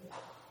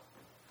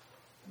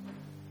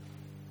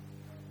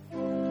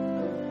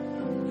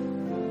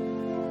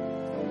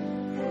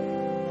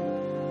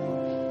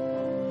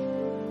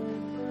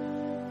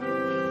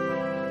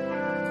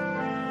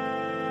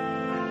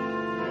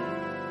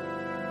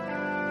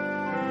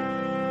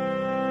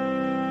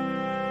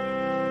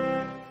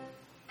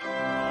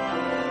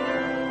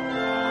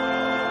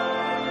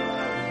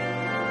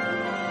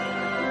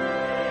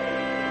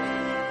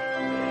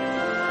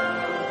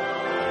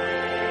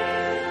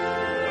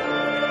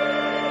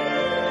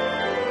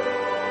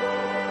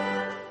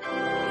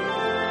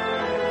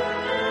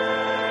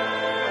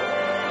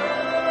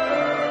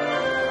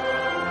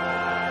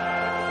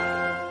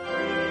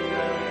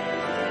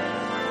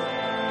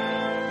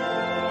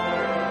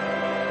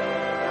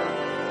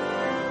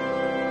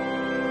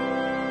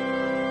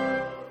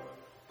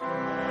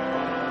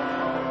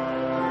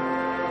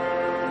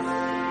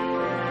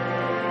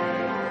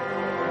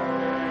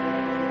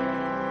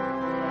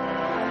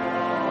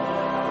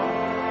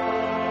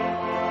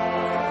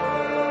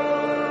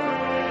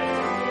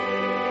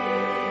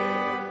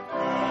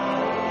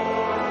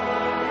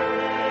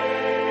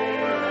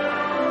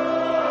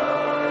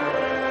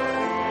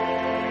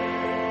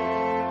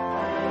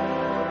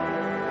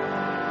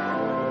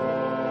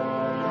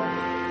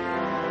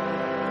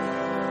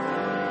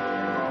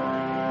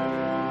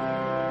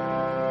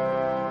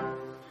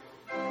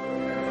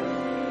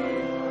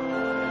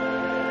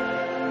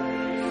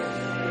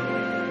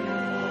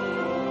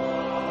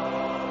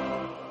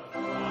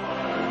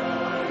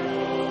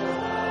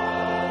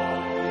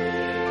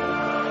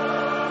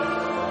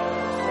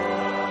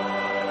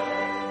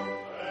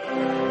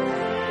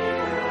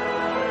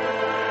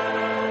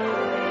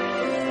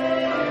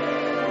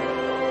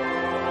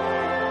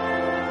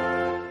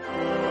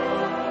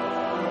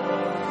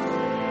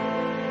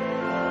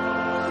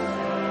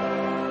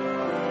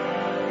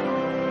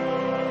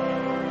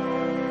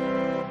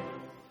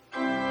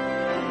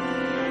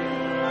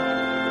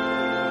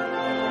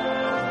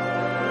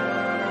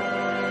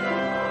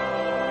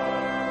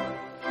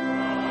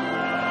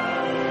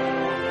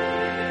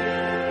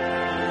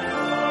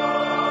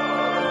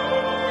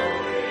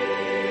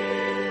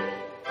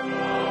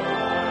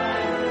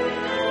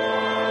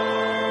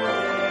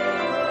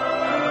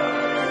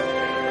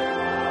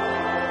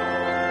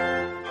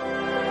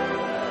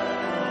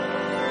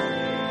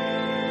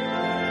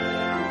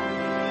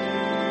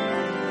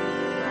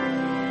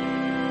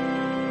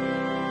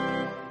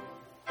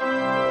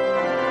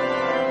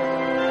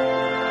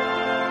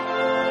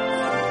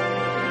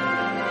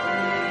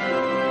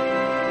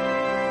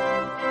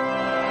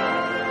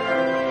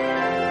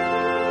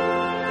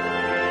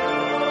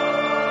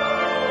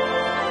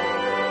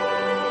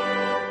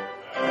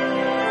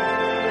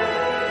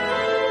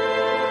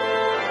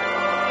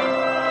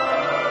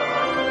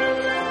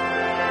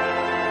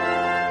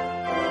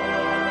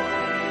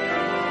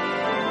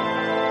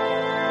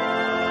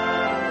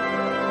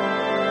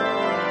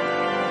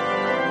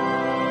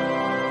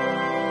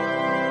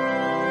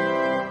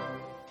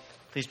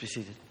 Please be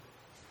seated.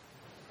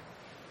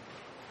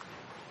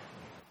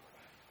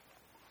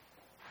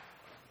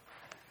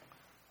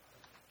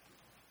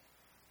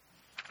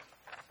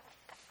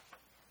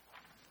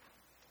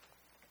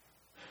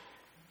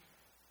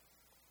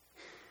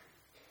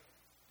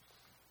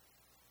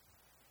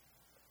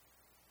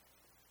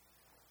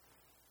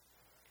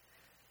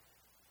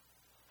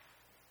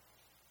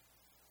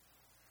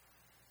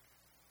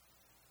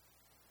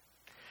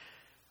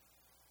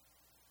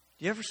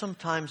 Do you ever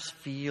sometimes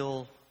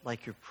feel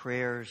like your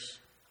prayers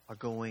are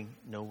going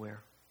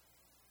nowhere?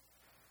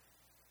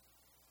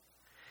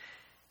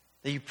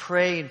 That you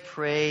pray and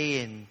pray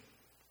and it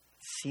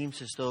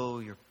seems as though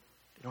you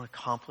don't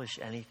accomplish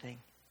anything?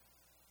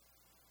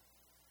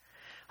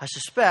 I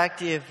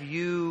suspect if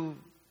you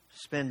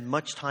spend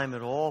much time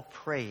at all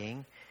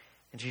praying,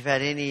 and if you've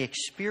had any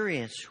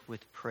experience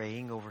with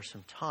praying over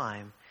some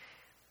time,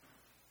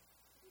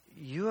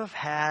 you have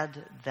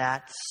had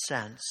that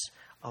sense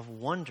of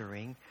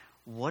wondering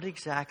what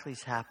exactly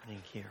is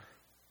happening here.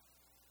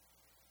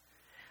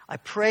 I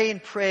pray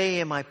and pray,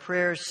 and my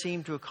prayers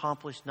seem to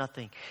accomplish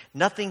nothing.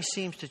 Nothing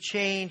seems to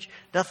change.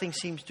 Nothing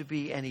seems to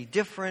be any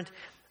different.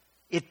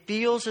 It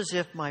feels as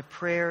if my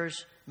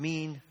prayers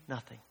mean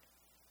nothing.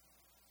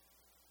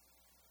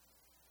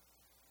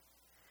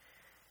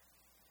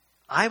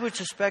 I would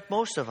suspect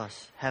most of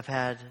us have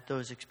had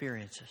those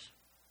experiences.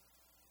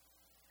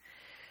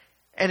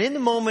 And in the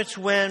moments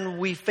when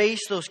we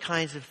face those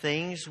kinds of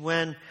things,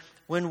 when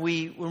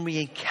we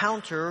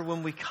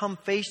come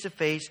face to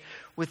face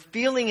with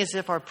feeling as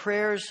if our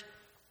prayers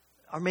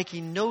are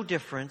making no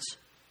difference,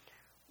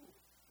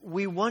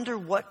 we wonder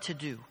what to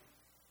do.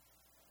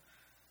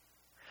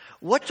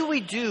 What do we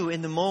do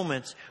in the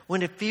moments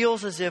when it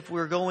feels as if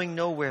we're going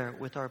nowhere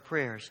with our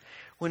prayers?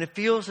 When it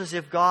feels as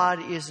if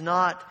God is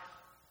not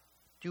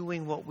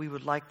doing what we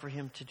would like for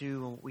Him to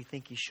do and what we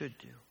think He should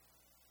do?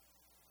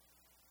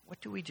 What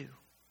do we do?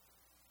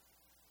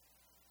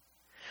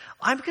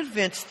 I'm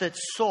convinced that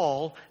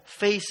Saul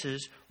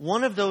faces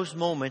one of those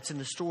moments in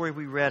the story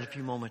we read a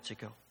few moments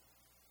ago.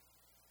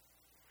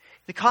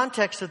 The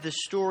context of this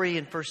story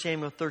in 1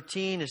 Samuel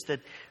 13 is that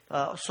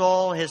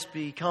Saul has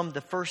become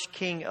the first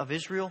king of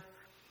Israel,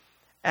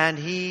 and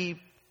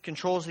he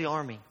controls the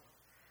army.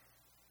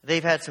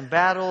 They've had some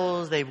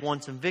battles, they've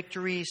won some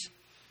victories,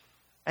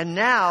 and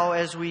now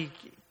as we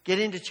get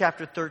into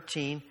chapter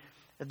 13,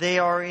 they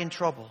are in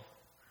trouble.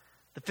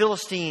 The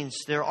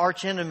Philistines, their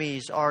arch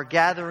enemies, are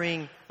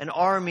gathering an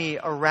army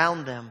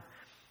around them,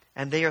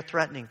 and they are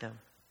threatening them.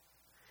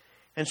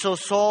 And so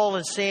Saul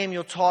and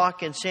Samuel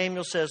talk, and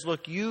Samuel says,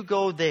 look, you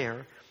go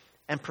there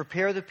and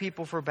prepare the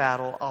people for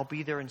battle. I'll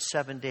be there in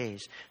 7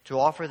 days to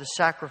offer the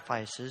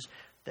sacrifices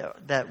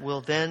that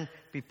will then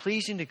be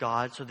pleasing to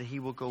God so that He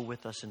will go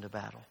with us into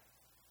battle.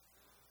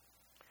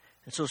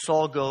 And so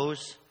Saul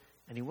goes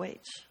and he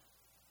waits.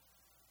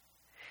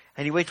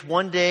 And he waits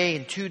 1 day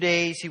and 2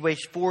 days. He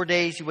waits 4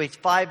 days. He waits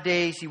 5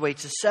 days. He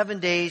waits the 7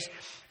 days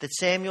that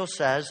Samuel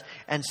says,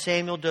 and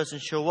Samuel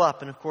doesn't show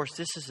up. And of course,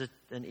 this is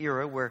an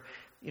era where,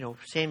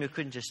 Samuel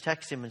couldn't just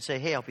text him and say,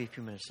 hey, I'll be a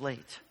few minutes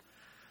late.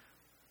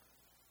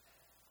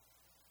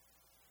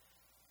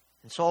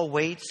 And Saul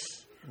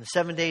waits, and the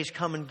 7 days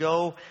come and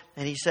go,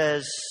 and he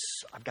says,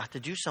 I've got to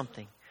do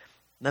something.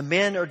 The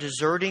men are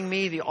deserting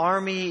me. The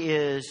army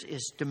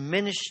is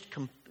diminished,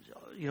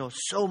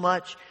 so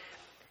much.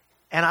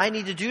 And I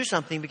need to do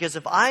something, because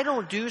if I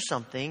don't do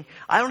something,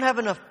 I don't have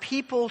enough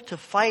people to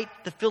fight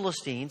the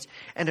Philistines.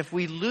 And if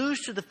we lose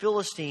to the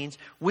Philistines,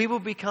 we will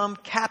become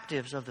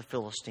captives of the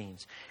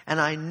Philistines. And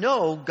I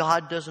know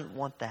God doesn't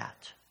want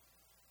that.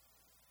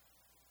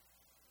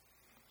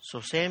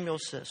 So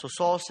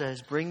Saul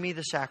says, bring me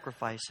the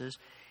sacrifices,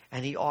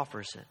 and he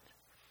offers it.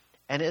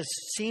 And it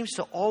seems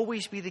to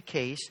always be the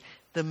case,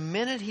 the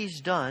minute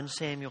he's done,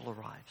 Samuel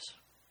arrives.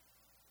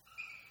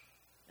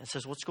 And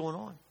says, what's going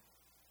on?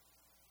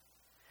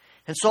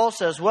 And Saul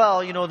says,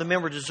 well, the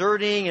men were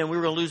deserting and we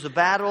were going to lose the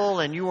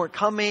battle and you weren't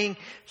coming.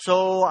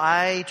 So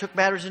I took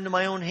matters into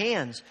my own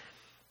hands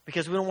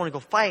because we don't want to go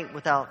fight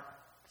without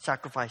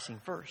sacrificing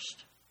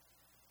first.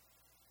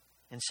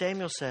 And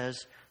Samuel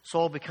says,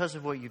 Saul, because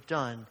of what you've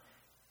done,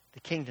 the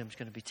kingdom's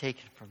going to be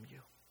taken from you.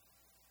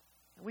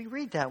 And we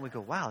read that and we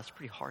go, wow, that's a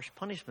pretty harsh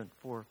punishment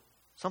for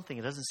something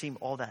that doesn't seem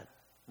all that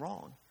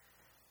wrong.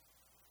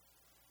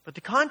 But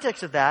the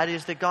context of that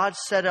is that God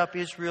set up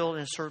Israel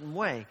in a certain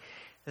way.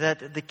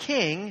 That the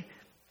king,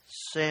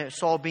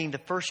 Saul being the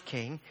first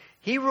king,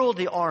 he ruled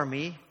the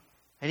army,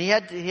 and he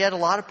had a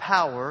lot of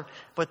power,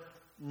 but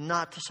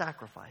not to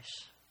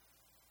sacrifice.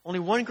 Only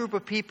one group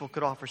of people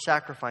could offer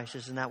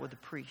sacrifices, and that were the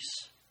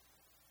priests.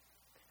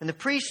 And the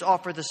priests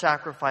offered the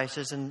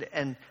sacrifices,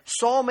 and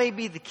Saul may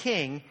be the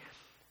king,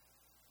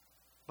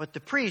 but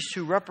the priests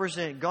who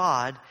represent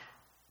God,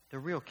 the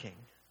real king,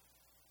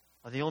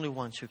 are the only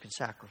ones who can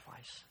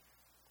sacrifice.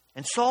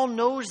 And Saul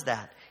knows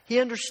that. He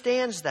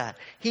understands that.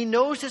 He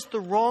knows it's the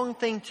wrong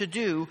thing to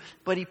do,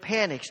 but he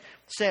panics.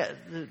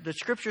 The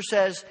scripture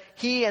says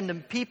he and the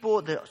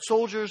people, the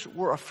soldiers,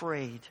 were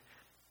afraid,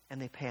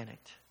 and they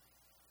panicked.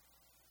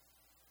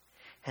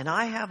 And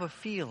I have a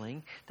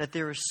feeling that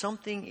there is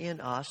something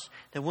in us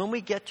that when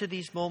we get to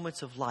these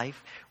moments of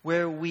life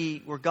where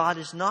God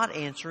is not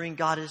answering,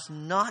 God is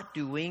not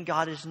doing,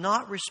 God is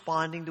not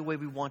responding the way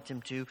we want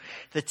Him to,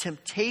 the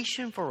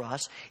temptation for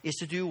us is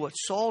to do what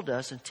Saul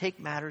does and take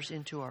matters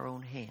into our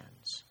own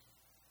hands.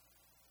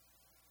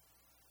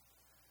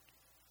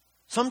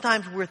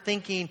 Sometimes we're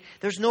thinking,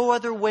 there's no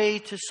other way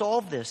to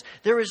solve this.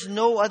 There is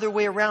no other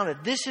way around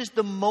it. This is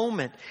the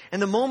moment.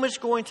 And the moment's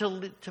going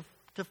to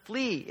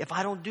flee if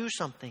I don't do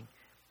something.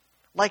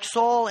 Like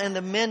Saul and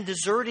the men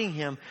deserting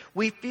him,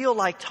 we feel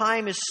like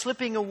time is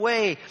slipping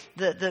away.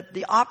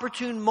 The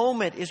opportune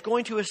moment is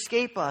going to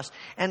escape us.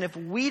 And if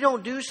we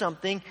don't do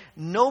something,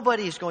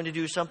 nobody is going to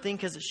do something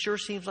because it sure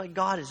seems like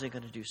God isn't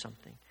going to do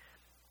something.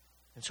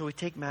 And so we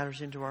take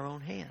matters into our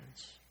own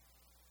hands.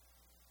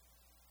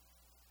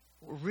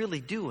 What we're really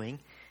doing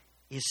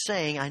is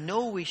saying, I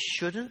know we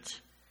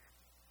shouldn't,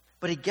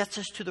 but it gets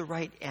us to the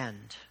right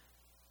end.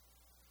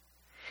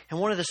 And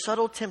one of the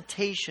subtle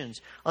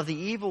temptations of the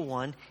evil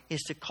one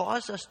is to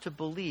cause us to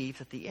believe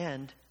that the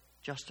end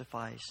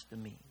justifies the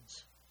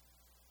means.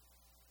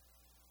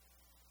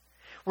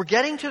 We're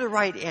getting to the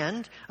right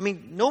end. I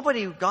mean,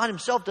 God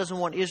Himself doesn't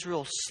want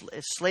Israel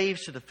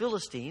slaves to the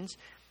Philistines.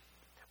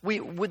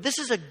 This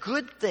is a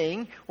good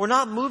thing. We're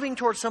not moving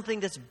towards something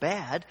that's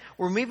bad.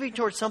 We're moving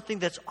towards something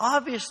that's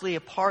obviously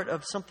a part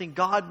of something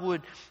God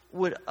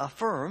would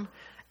affirm.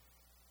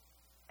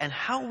 And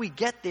how we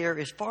get there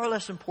is far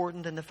less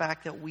important than the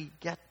fact that we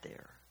get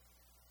there.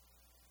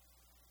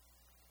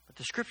 But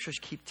the Scriptures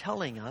keep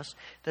telling us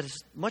that as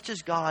much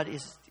as God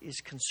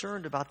is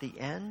concerned about the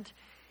end,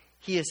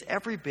 He is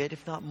every bit,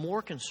 if not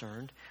more,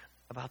 concerned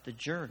about the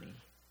journey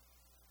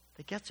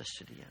that gets us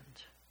to the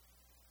end.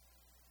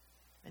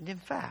 And in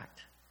fact,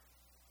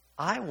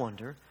 I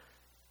wonder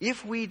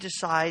if we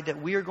decide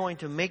that we are going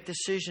to make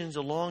decisions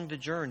along the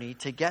journey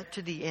to get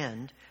to the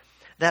end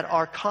that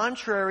are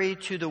contrary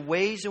to the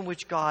ways in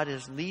which God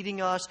is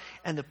leading us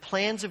and the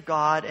plans of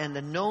God and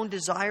the known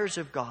desires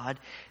of God,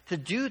 to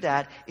do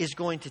that is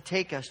going to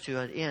take us to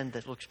an end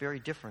that looks very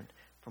different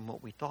from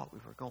what we thought we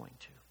were going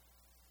to.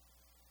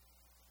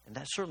 And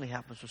that certainly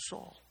happens with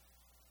Saul.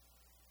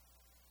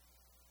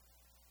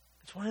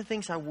 It's one of the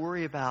things I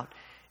worry about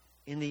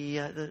in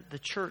the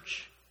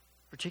church,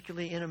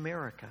 particularly in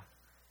America.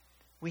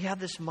 We have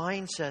this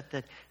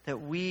mindset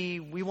that we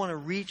want to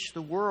reach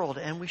the world,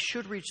 and we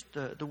should reach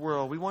the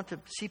world. We want to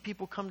see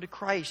people come to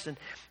Christ,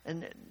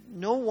 and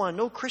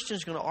no Christian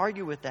is going to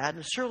argue with that,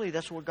 and certainly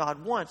that's what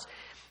God wants.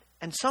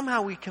 And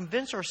somehow we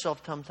convince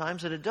ourselves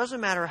sometimes that it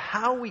doesn't matter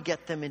how we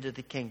get them into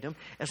the kingdom,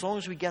 as long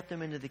as we get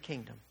them into the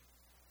kingdom.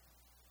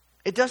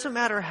 It doesn't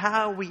matter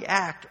how we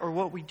act or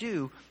what we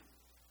do.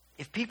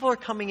 If people are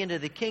coming into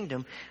the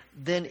kingdom,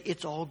 then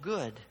it's all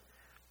good.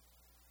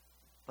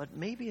 But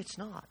maybe it's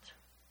not.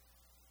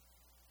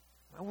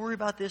 I worry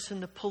about this in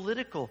the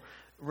political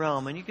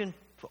realm, and you can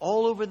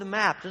all over the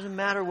map. Doesn't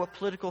matter what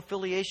political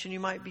affiliation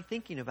you might be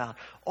thinking about.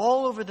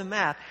 All over the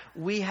map,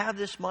 we have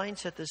this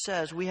mindset that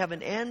says we have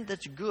an end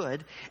that's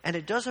good, and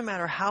it doesn't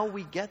matter how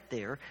we get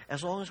there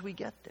as long as we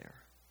get there.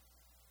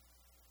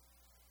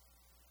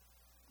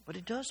 But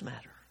it does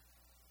matter.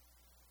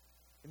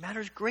 It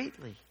matters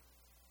greatly.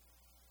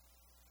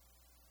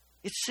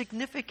 It's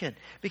significant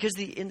because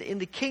in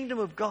the kingdom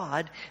of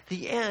God,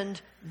 the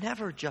end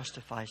never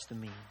justifies the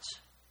means.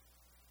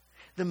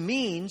 The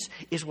means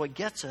is what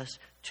gets us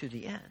to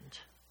the end.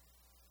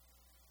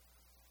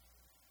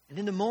 And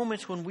in the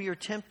moments when we are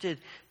tempted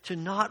to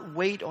not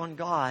wait on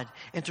God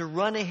and to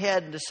run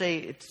ahead and to say,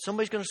 if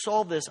somebody's going to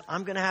solve this,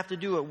 I'm going to have to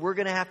do it, we're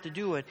going to have to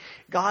do it.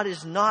 God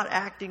is not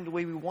acting the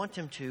way we want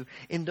Him to.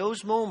 In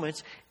those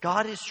moments,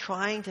 God is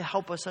trying to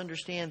help us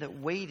understand that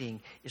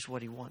waiting is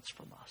what He wants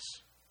from us.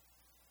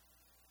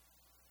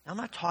 I'm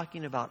not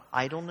talking about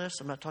idleness.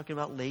 I'm not talking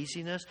about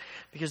laziness.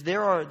 Because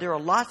there are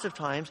lots of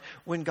times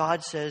when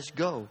God says,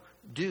 go,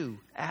 do,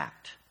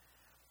 act.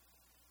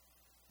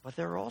 But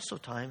there are also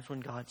times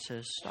when God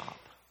says, stop,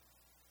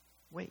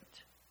 wait.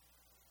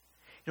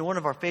 You know, one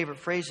of our favorite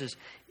phrases,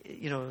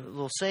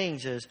 little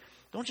sayings is,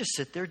 don't just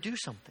sit there, do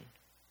something.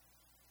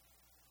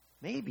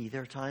 Maybe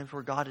there are times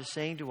where God is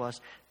saying to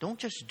us, don't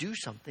just do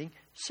something,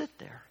 sit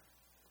there.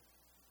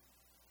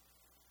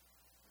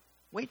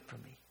 Wait for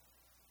me.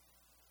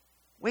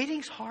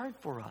 Waiting's hard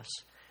for us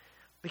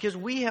because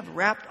we have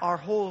wrapped our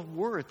whole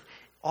worth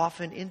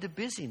often into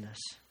busyness.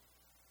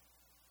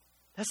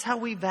 That's how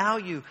we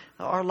value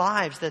our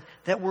lives,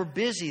 that we're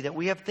busy, that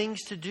we have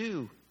things to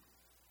do,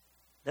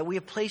 that we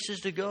have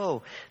places to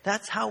go.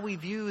 That's how we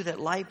view that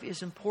life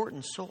is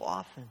important so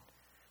often.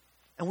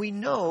 And we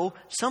know,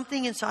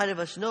 something inside of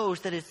us knows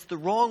that it's the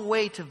wrong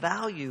way to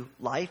value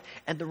life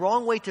and the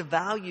wrong way to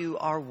value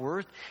our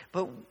worth,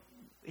 but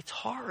it's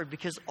hard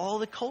because all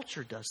the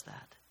culture does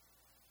that.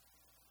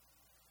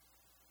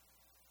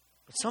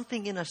 But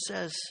something in us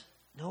says,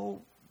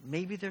 no,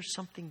 maybe there's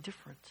something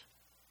different.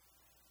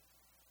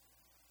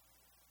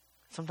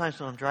 Sometimes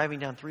when I'm driving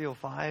down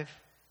 305,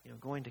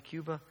 going to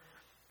Cuba,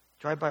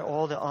 drive by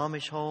all the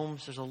Amish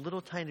homes, there's a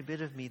little tiny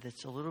bit of me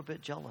that's a little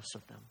bit jealous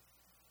of them.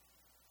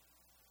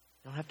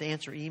 They don't have to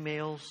answer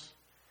emails.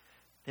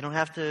 They don't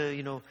have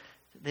to,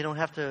 they don't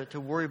have to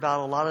worry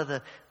about a lot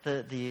of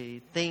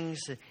the things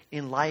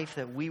in life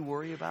that we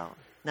worry about.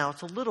 Now,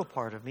 it's a little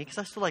part of me because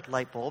I still like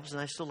light bulbs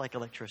and I still like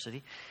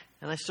electricity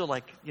and I still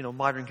like,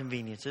 modern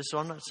conveniences. So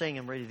I'm not saying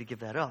I'm ready to give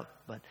that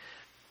up. But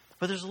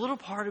there's a little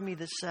part of me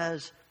that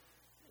says,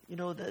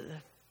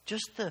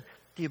 just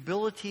the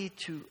ability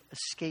to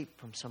escape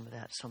from some of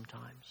that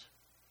sometimes.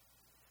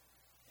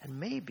 And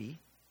maybe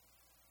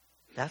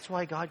that's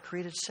why God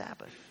created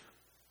Sabbath.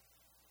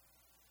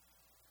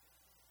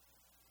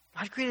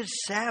 God created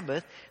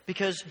Sabbath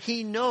because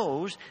He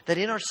knows that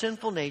in our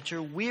sinful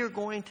nature, we are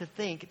going to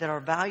think that our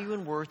value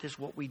and worth is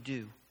what we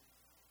do.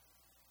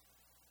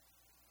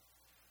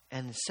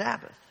 And in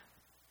Sabbath,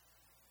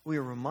 we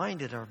are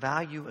reminded our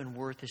value and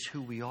worth is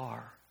who we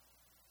are.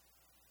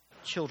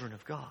 Children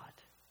of God.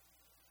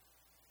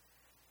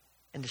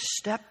 And to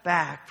step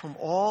back from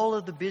all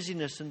of the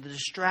busyness and the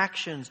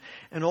distractions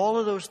and all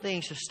of those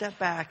things, to step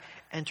back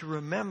and to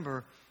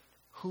remember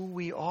who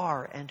we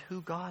are and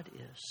who God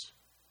is.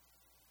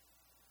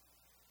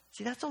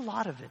 See, that's a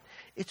lot of it.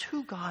 It's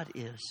who God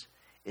is.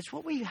 It's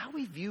how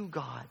we view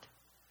God.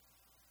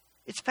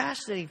 It's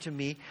fascinating to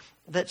me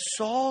that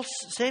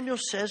Samuel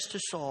says to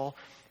Saul,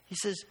 he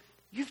says,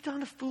 "You've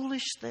done a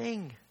foolish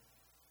thing."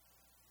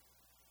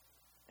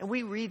 And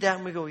we read that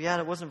and we go, yeah,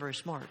 that wasn't very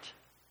smart.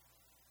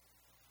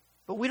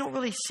 But we don't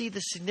really see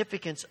the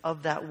significance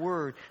of that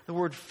word, the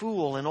word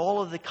fool, and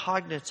all of the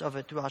cognates of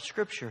it throughout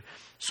Scripture.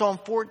 Psalm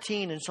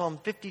 14 and Psalm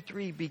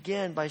 53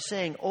 begin by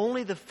saying,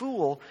 only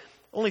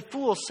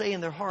fools say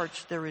in their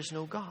hearts, there is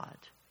no God.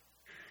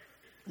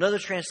 Another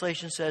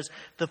translation says,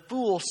 the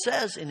fool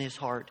says in his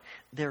heart,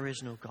 there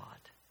is no God.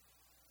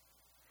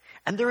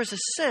 And there is a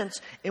sense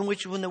in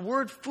which when the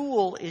word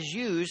fool is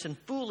used and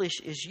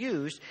foolish is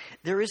used,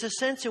 there is a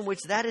sense in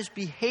which that is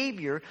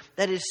behavior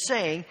that is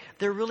saying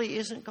there really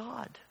isn't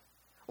God.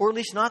 Or at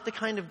least not the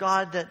kind of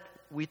God that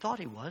we thought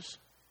He was.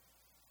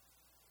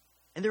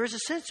 And there is a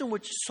sense in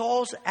which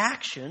Saul's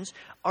actions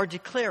are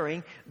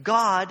declaring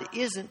God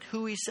isn't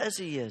who He says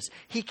He is.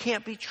 He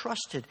can't be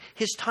trusted.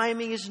 His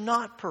timing is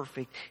not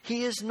perfect.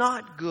 He is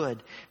not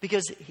good.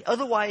 Because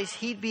otherwise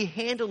He'd be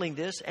handling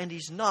this and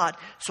He's not.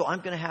 So I'm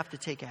going to have to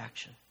take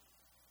action.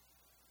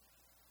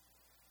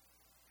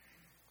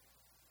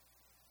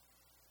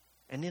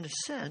 And in a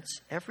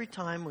sense, every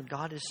time when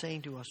God is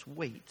saying to us,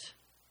 wait,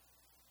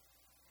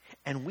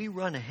 and we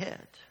run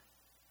ahead,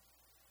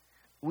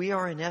 we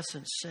are in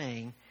essence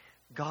saying,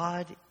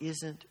 God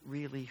isn't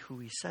really who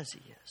He says He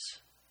is.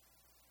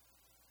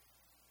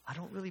 I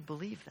don't really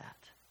believe that.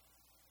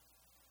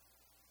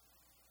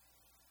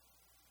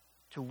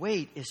 To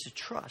wait is to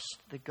trust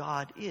that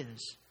God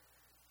is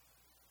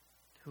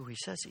who He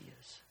says He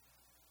is.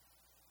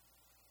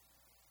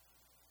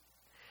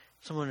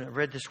 Someone I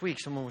read this week,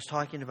 someone was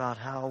talking about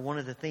how one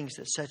of the things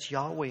that sets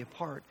Yahweh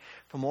apart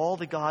from all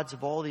the gods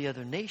of all the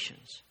other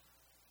nations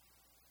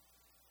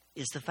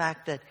is the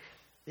fact that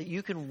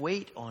you can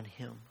wait on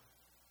Him.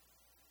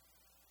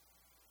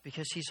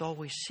 Because He's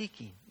always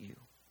seeking you.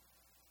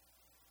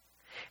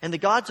 And the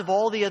gods of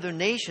all the other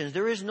nations,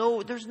 there's no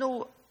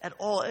at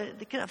all,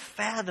 they cannot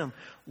fathom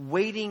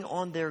waiting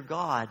on their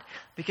God.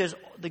 Because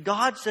the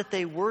gods that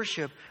they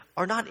worship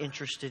are not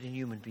interested in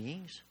human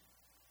beings.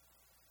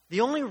 The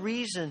only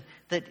reason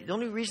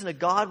that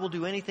God will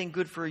do anything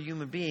good for a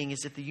human being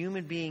is if the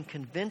human being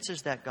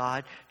convinces that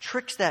God,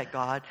 tricks that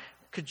God,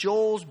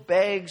 cajoles,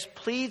 begs,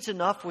 pleads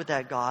enough with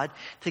that God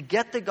to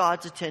get the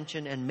God's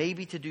attention and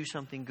maybe to do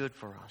something good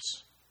for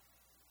us.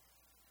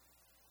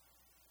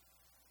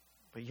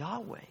 But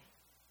Yahweh,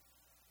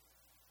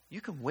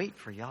 you can wait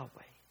for Yahweh.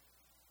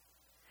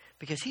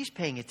 Because He's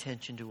paying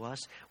attention to us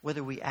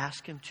whether we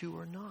ask Him to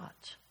or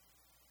not.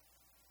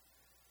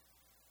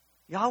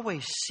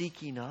 Yahweh's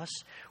seeking us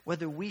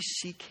whether we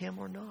seek Him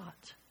or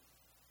not.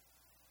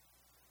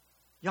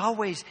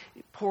 Yahweh's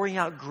pouring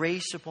out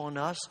grace upon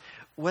us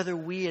whether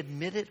we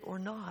admit it or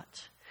not.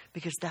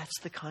 Because that's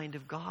the kind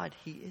of God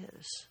He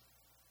is.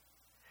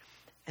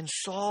 And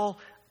Saul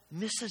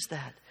misses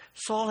that.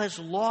 Saul has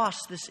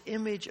lost this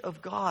image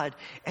of God,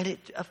 and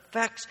it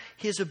affects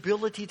his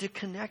ability to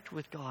connect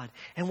with God.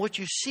 And what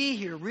you see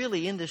here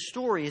really in this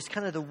story is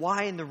kind of the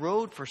why in the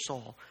road for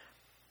Saul.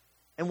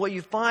 And what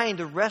you find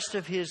the rest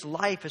of his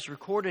life as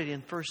recorded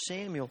in 1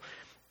 Samuel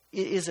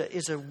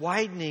is a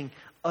widening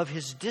of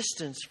his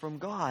distance from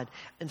God.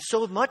 And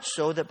so much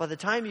so that by the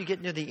time you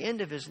get near the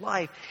end of his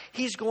life,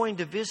 he's going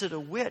to visit a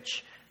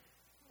witch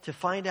to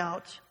find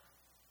out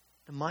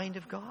the mind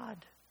of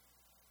God.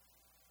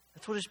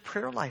 That's what his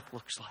prayer life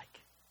looks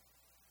like.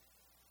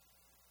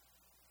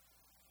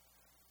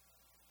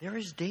 There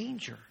is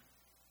danger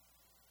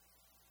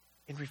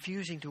in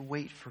refusing to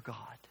wait for God.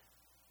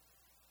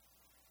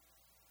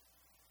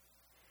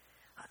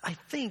 I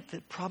think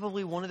that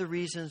probably one of the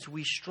reasons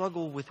we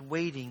struggle with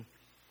waiting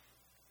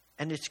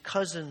and its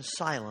cousin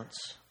silence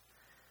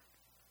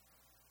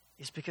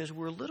is because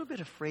we're a little bit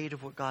afraid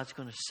of what God's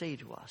going to say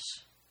to us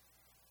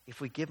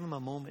if we give Him a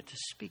moment to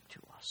speak to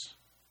us.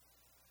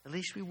 At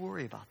least we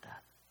worry about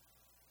that.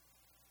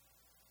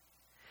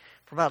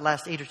 For about the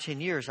last 8 or 10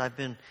 years, I've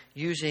been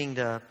using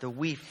the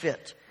Wii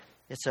Fit.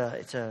 It's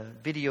a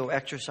video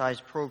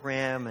exercise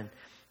program and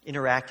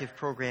interactive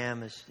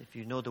program. If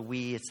you know the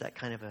Wii, it's that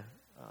kind of a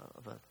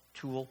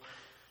tool.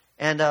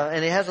 And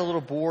it has a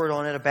little board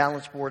on it, a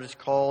balance board it's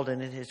called,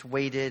 and it is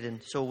weighted.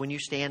 And so when you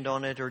stand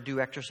on it or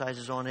do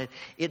exercises on it,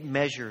 it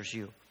measures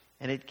you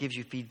and it gives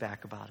you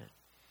feedback about it.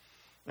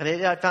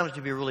 And I found it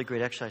to be a really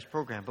great exercise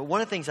program. But one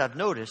of the things I've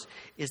noticed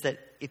is that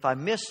if I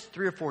miss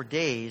 3 or 4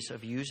 days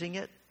of using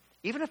it,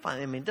 even if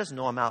it doesn't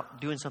know I'm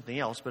out doing something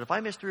else, but if I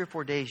miss 3 or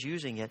 4 days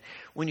using it,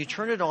 when you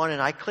turn it on and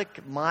I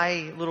click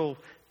my little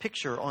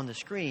picture on the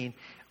screen,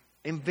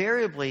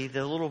 invariably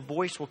the little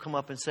voice will come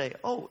up and say,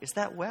 "Oh, is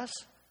that Wes?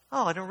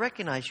 Oh, I don't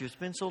recognize you. It's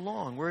been so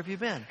long. Where have you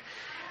been?"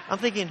 I'm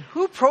thinking,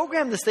 who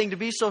programmed this thing to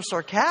be so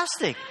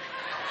sarcastic?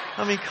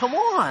 I mean, come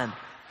on.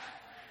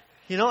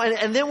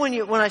 And then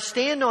when I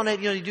stand on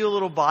it, you do a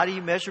little body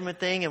measurement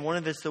thing, and one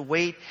of it's the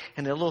weight,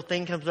 and the little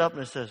thing comes up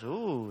and it says,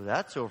 "Ooh,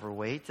 that's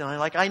overweight." And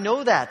I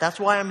know that. That's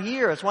why I'm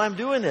here. That's why I'm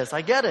doing this.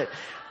 I get it.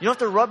 You don't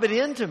have to rub it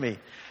into me.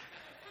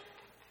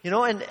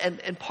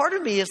 And part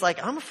of me is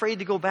like, I'm afraid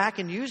to go back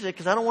and use it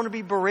because I don't want to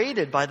be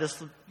berated by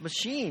this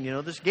machine,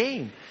 this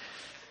game.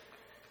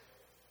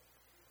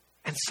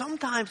 And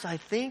sometimes I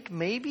think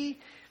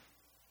maybe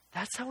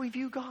that's how we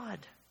view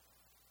God.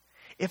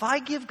 If I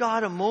give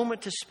God a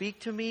moment to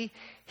speak to me,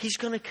 He's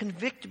going to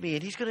convict me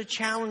and He's going to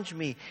challenge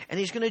me and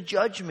He's going to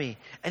judge me.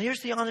 And here's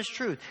the honest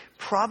truth.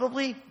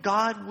 Probably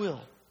God will.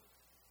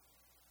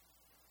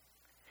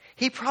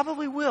 He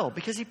probably will,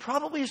 because He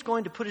probably is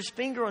going to put His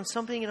finger on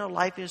something in our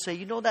life and say,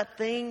 that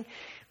thing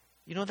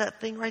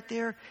right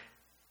there?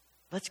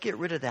 Let's get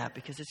rid of that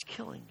because it's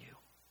killing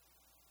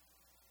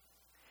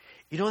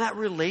you. That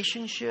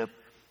relationship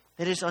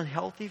that is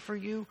unhealthy for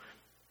you?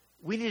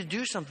 We need to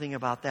do something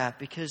about that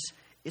because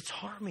it's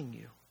harming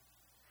you.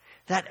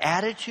 That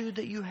attitude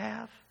that you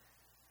have,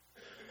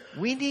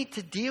 we need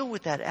to deal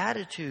with that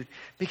attitude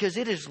because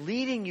it is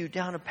leading you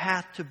down a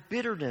path to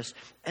bitterness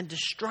and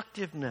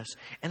destructiveness.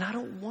 And I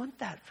don't want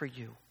that for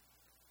you.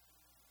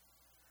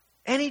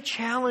 Any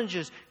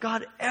challenges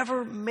God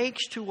ever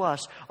makes to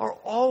us are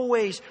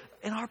always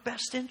in our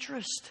best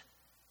interest.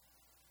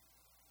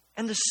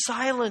 And the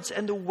silence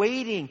and the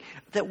waiting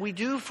that we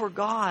do for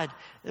God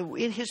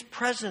in His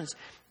presence,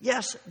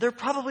 yes, there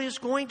probably is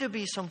going to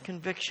be some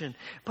conviction,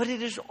 but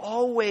it is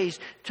always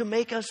to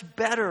make us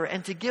better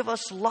and to give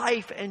us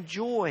life and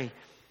joy.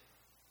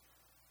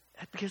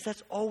 Because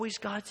that's always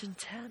God's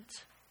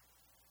intent.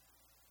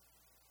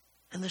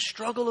 And the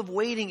struggle of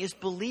waiting is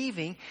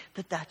believing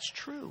that that's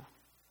true.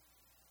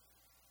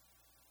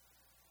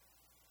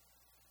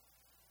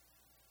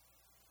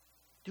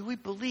 Do we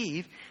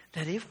believe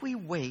that if we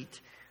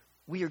wait,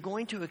 we are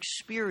going to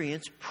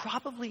experience,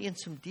 probably in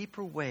some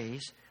deeper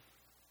ways,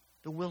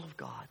 the will of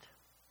God?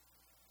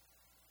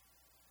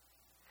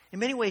 In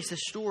many ways, this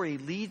story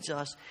leads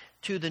us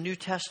to the New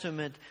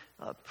Testament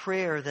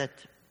prayer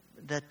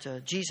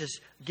that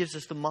Jesus gives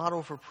us the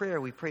model for prayer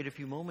we prayed a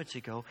few moments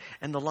ago,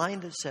 and the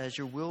line that says,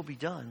 "Your will be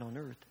done on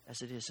earth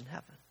as it is in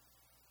heaven."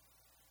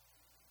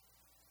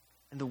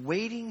 And the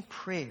waiting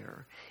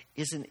prayer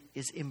is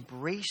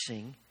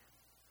embracing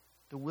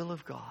the will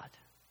of God.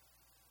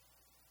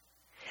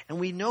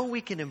 And we know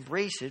we can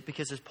embrace it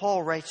because, as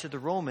Paul writes to the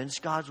Romans,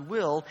 God's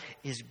will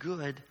is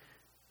good,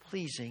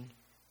 pleasing,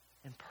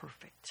 and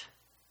perfect.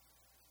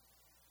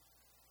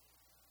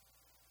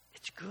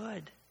 It's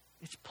good.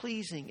 It's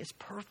pleasing. It's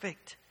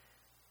perfect.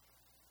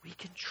 We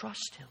can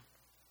trust Him.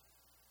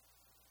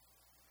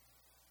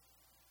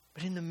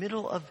 But in the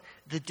middle of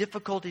the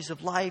difficulties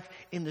of life,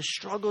 in the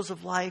struggles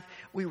of life,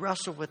 we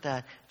wrestle with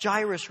that.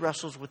 Jairus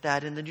wrestles with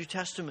that in the New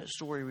Testament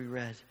story we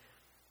read.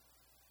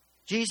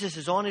 Jesus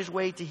is on his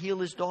way to heal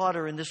his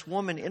daughter, and this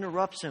woman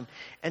interrupts him.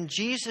 And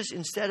Jesus,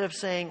 instead of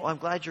saying, "Oh, I'm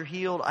glad you're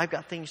healed, I've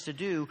got things to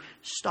do,"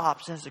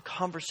 stops and has a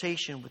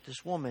conversation with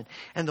this woman.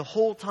 And the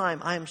whole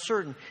time, I am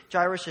certain,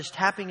 Jairus is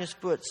tapping his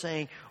foot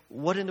saying,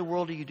 "What in the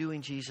world are you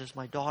doing, Jesus?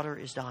 My daughter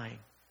is dying.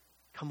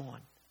 Come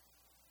on."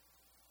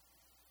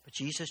 But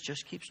Jesus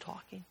just keeps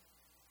talking.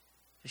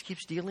 Just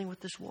keeps dealing with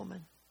this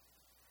woman.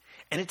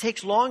 And it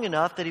takes long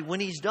enough that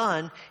when he's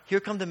done, here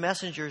come the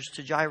messengers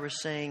to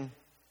Jairus saying,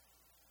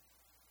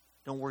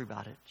 "Don't worry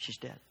about it. She's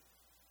dead."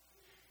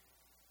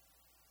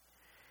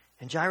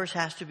 And Jairus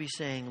has to be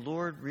saying,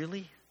 "Lord,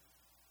 really?"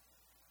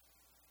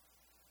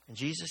 And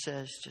Jesus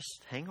says,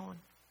 "Just hang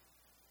on.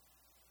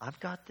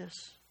 I've got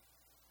this.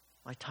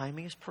 My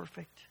timing is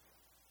perfect."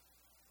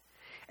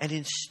 And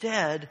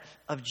instead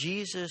of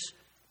Jesus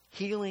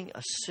healing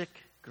a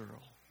sick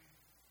girl,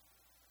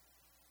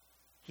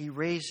 He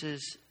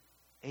raises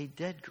a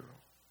dead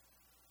girl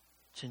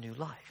to new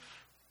life.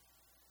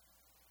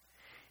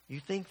 You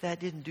think that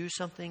didn't do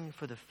something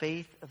for the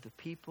faith of the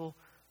people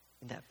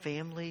in that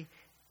family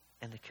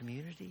and the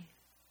community?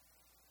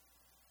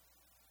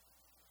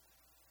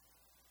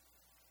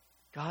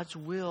 God's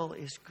will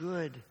is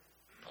good,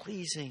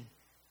 pleasing,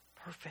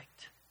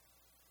 perfect.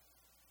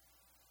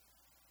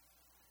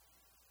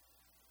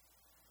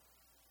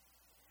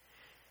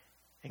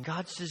 And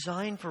God's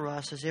design for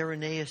us, as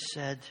Irenaeus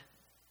said,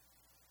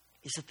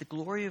 is that the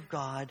glory of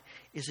God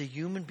is a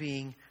human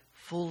being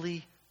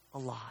fully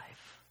alive.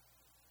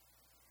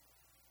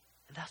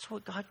 And that's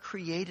what God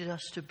created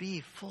us to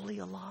be, fully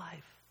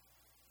alive.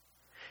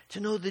 To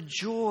know the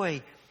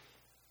joy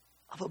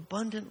of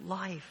abundant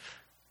life.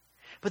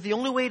 But the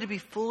only way to be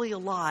fully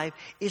alive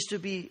is to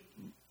be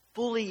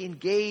fully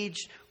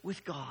engaged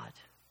with God.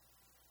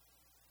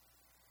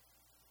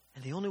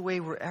 And the only way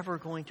we're ever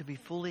going to be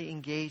fully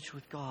engaged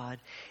with God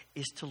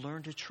is to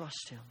learn to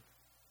trust Him.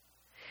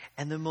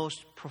 And the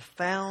most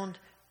profound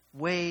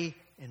way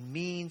and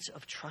means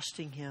of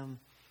trusting Him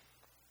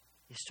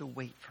is to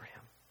wait for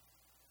Him.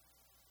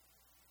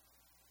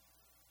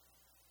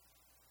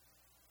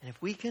 And if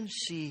we can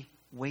see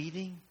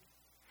waiting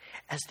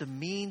as the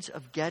means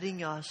of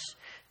getting us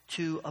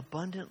to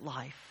abundant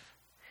life,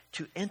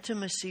 to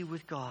intimacy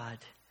with God,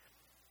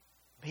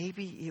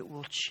 maybe it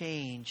will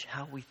change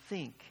how we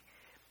think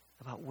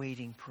about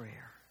waiting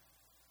prayer.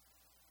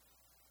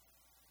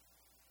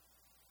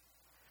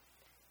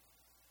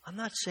 I'm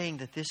not saying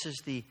that this is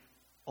the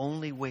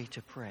only way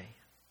to pray.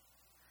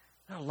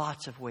 There are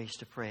lots of ways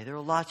to pray. There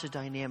are lots of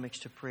dynamics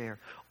to prayer.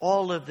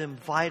 All of them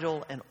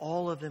vital and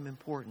all of them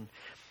important.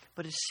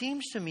 But it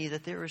seems to me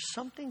that there is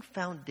something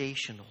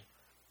foundational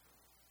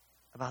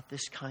about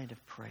this kind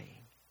of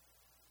praying.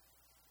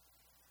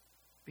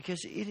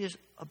 Because it is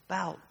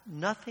about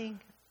nothing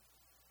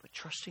but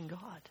trusting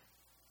God.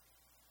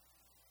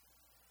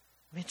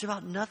 I mean, it's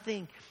about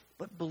nothing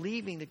but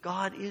believing that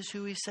God is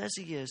who He says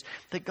He is,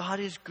 that God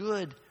is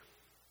good,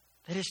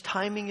 that His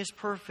timing is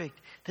perfect,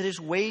 that His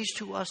ways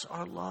to us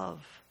are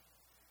love,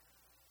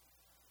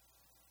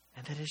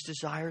 and that His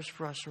desires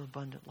for us are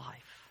abundant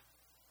life.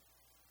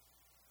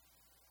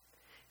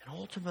 And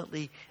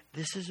ultimately,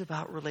 this is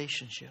about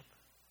relationship.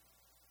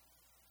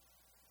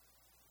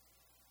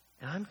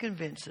 And I'm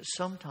convinced that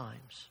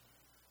sometimes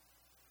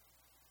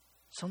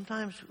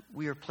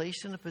we are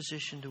placed in a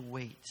position to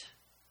wait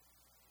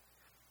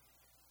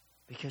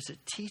because it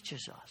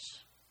teaches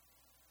us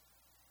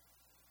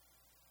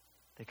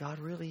that God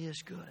really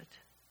is good,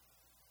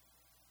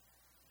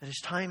 that His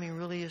timing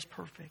really is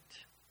perfect,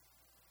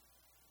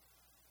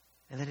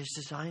 and that His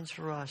designs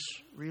for us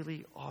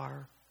really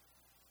are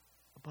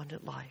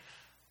abundant life.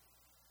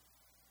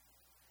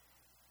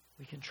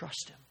 We can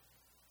trust Him.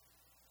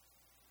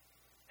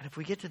 And if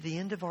we get to the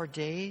end of our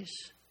days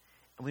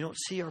and we don't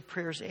see our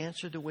prayers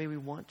answered the way we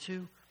want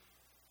to,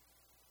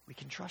 we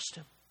can trust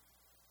Him.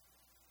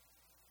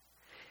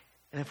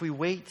 And if we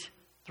wait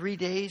 3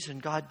 days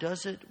and God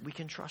does it, we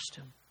can trust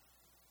Him.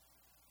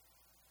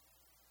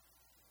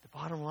 The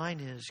bottom line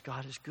is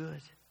God is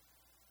good.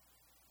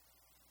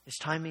 His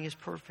timing is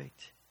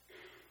perfect.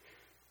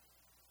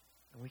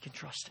 And we can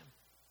trust Him.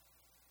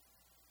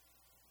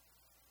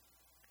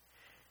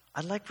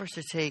 I'd like for us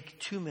to take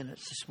 2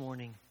 minutes this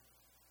morning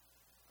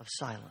of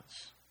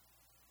silence.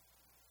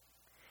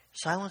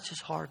 Silence is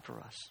hard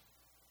for us.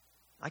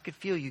 I could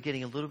feel you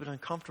getting a little bit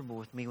uncomfortable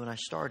with me when I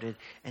started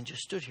and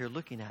just stood here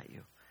looking at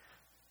you.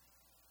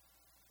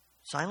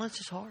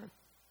 Silence is hard.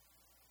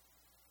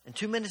 And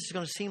 2 minutes is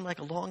going to seem like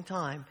a long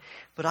time,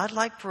 but I'd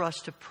like for us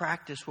to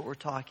practice what we're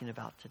talking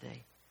about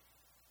today.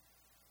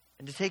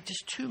 And to take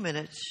just 2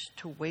 minutes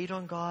to wait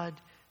on God,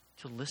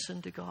 to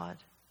listen to God.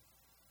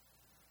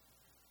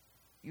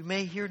 You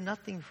may hear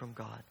nothing from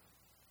God,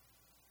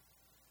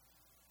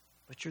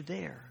 but you're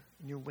there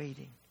and you're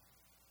waiting.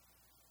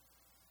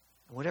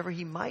 And whatever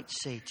He might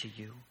say to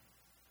you,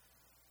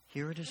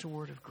 hear it as a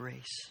word of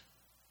grace.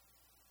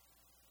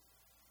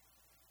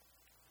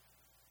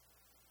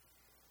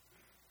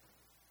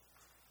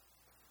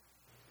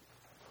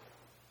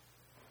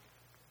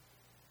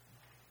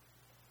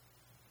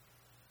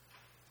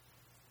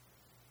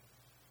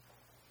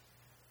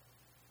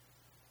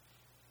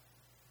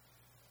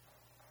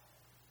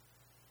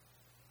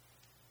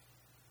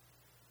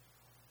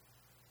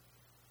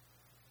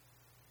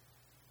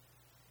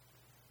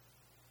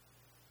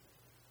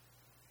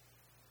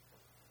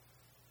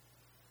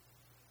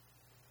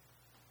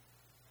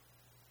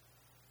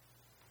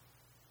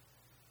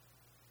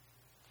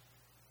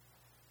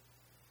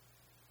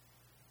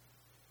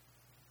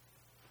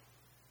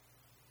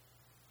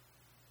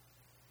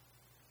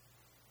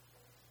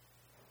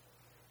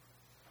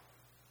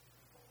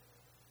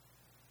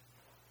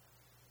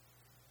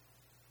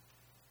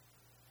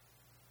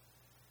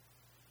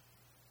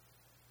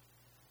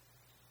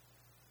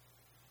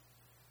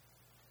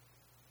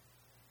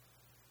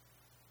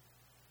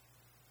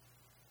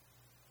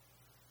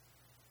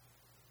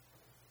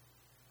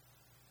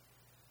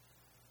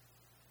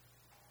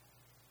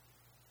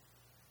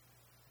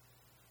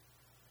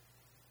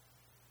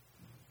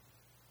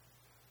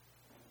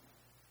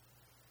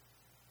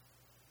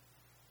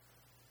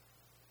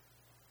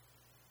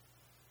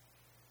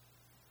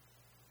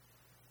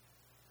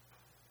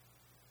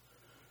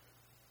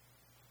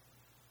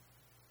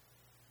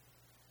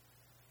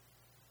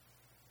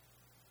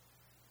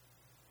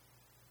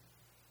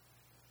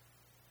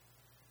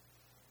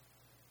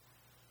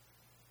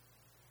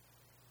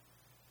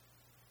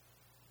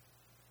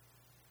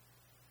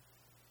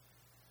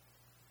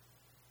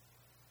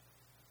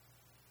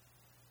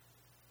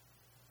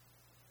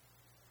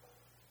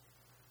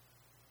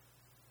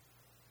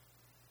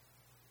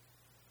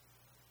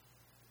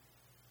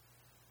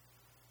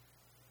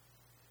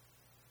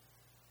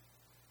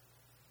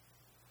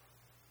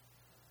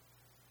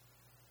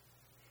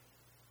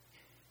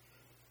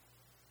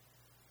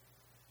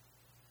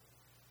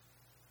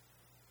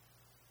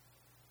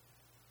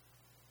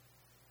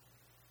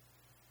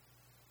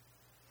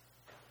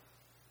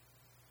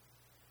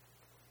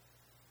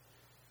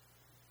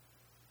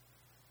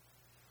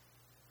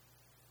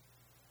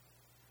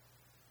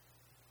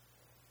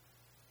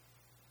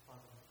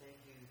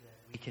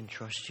 we can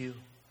trust you.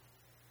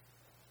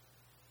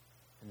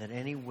 And that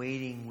any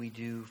waiting we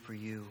do for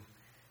you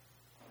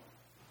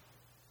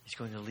is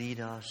going to lead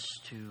us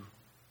to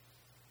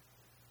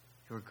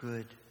your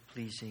good,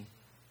 pleasing,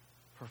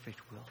 perfect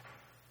will.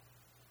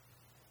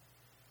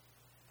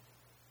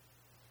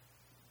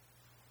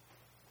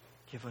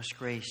 Give us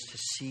grace to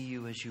see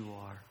you as you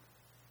are.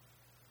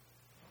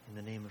 In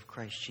the name of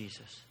Christ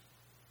Jesus.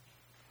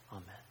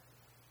 Amen.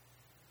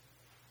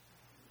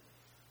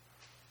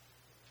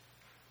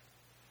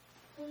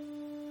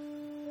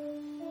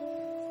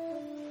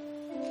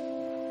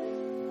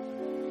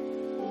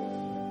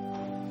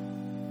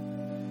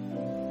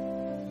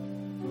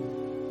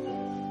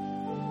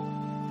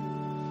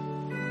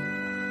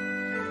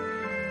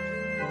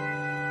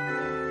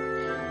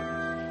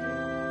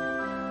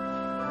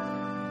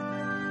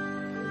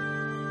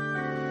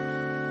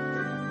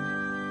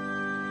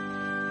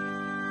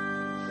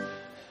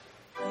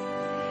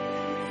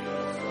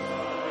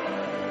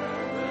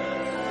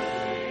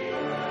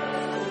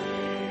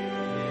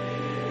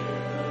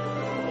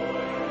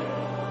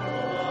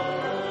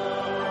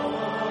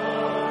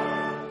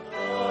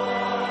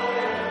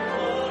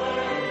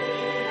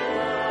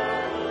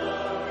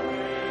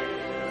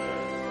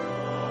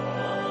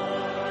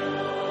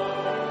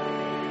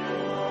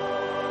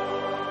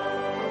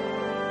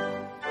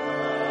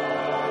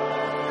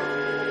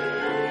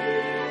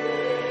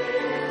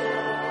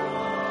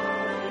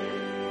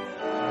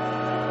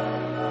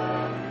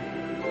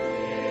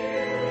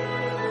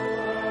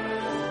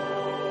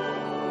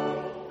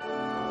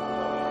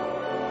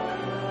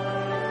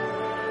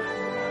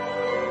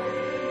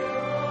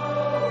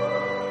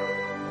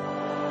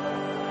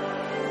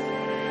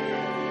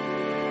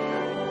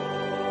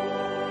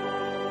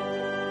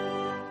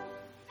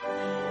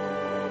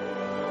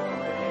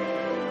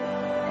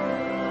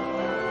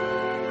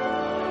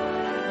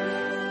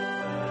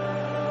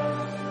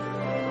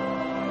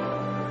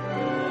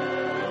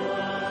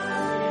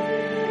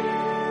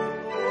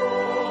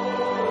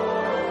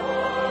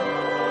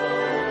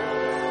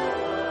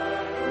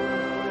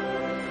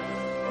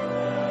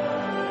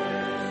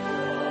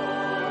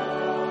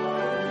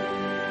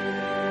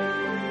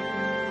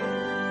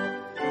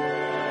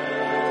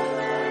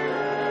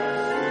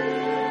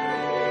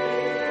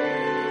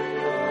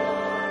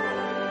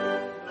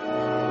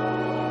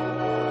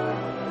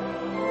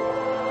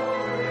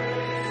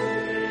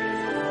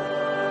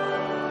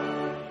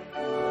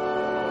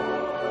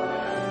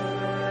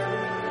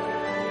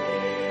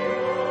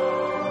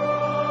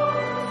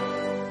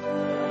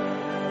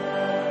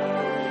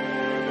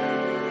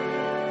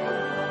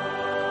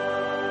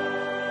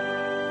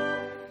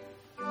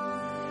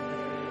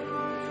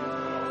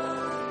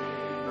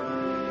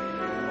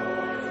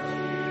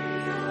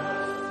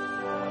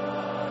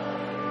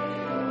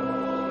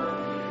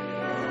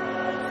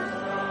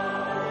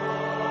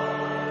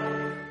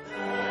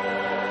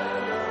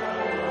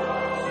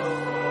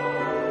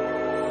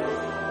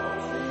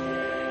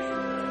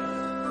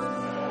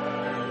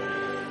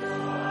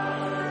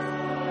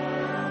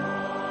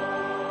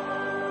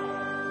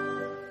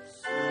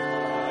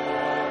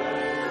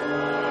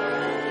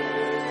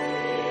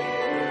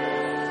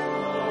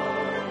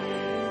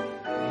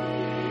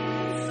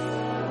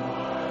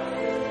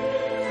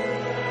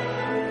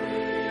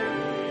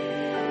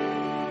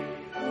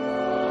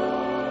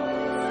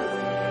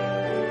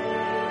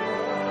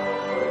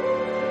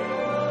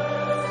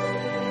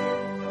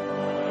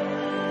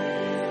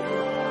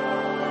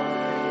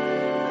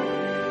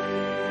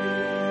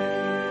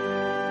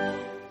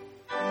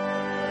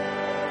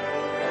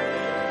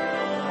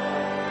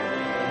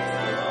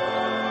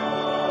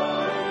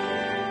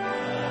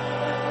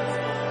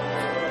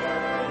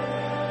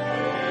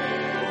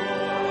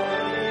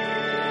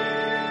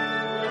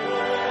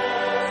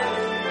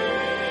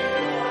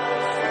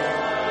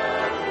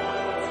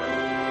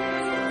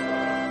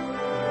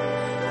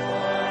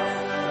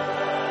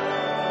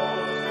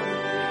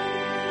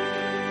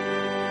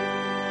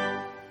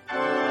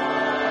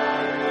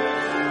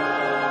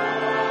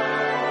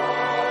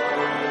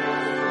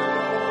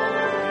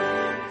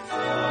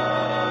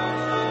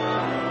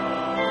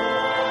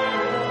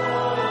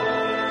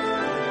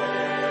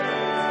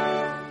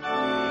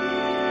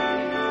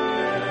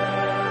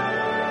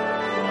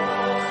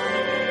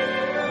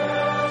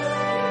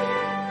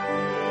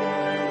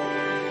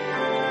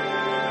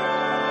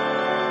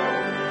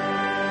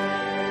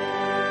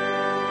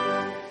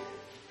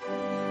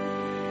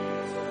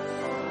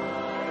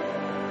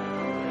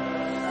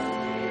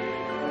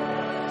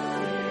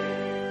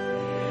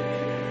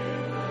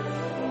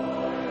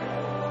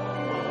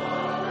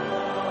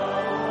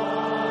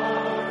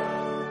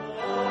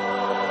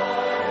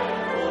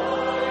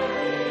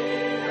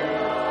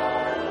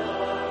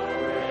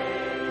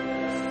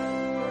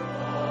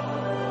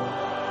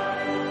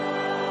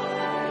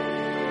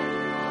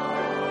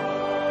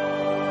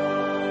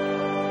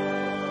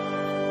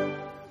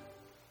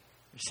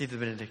 Receive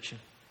the benediction.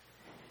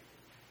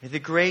 May the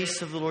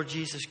grace of the Lord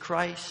Jesus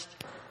Christ,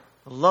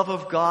 the love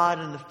of God,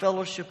 and the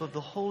fellowship of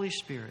the Holy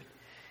Spirit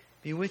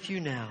be with you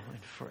now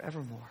and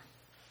forevermore.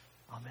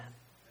 Amen.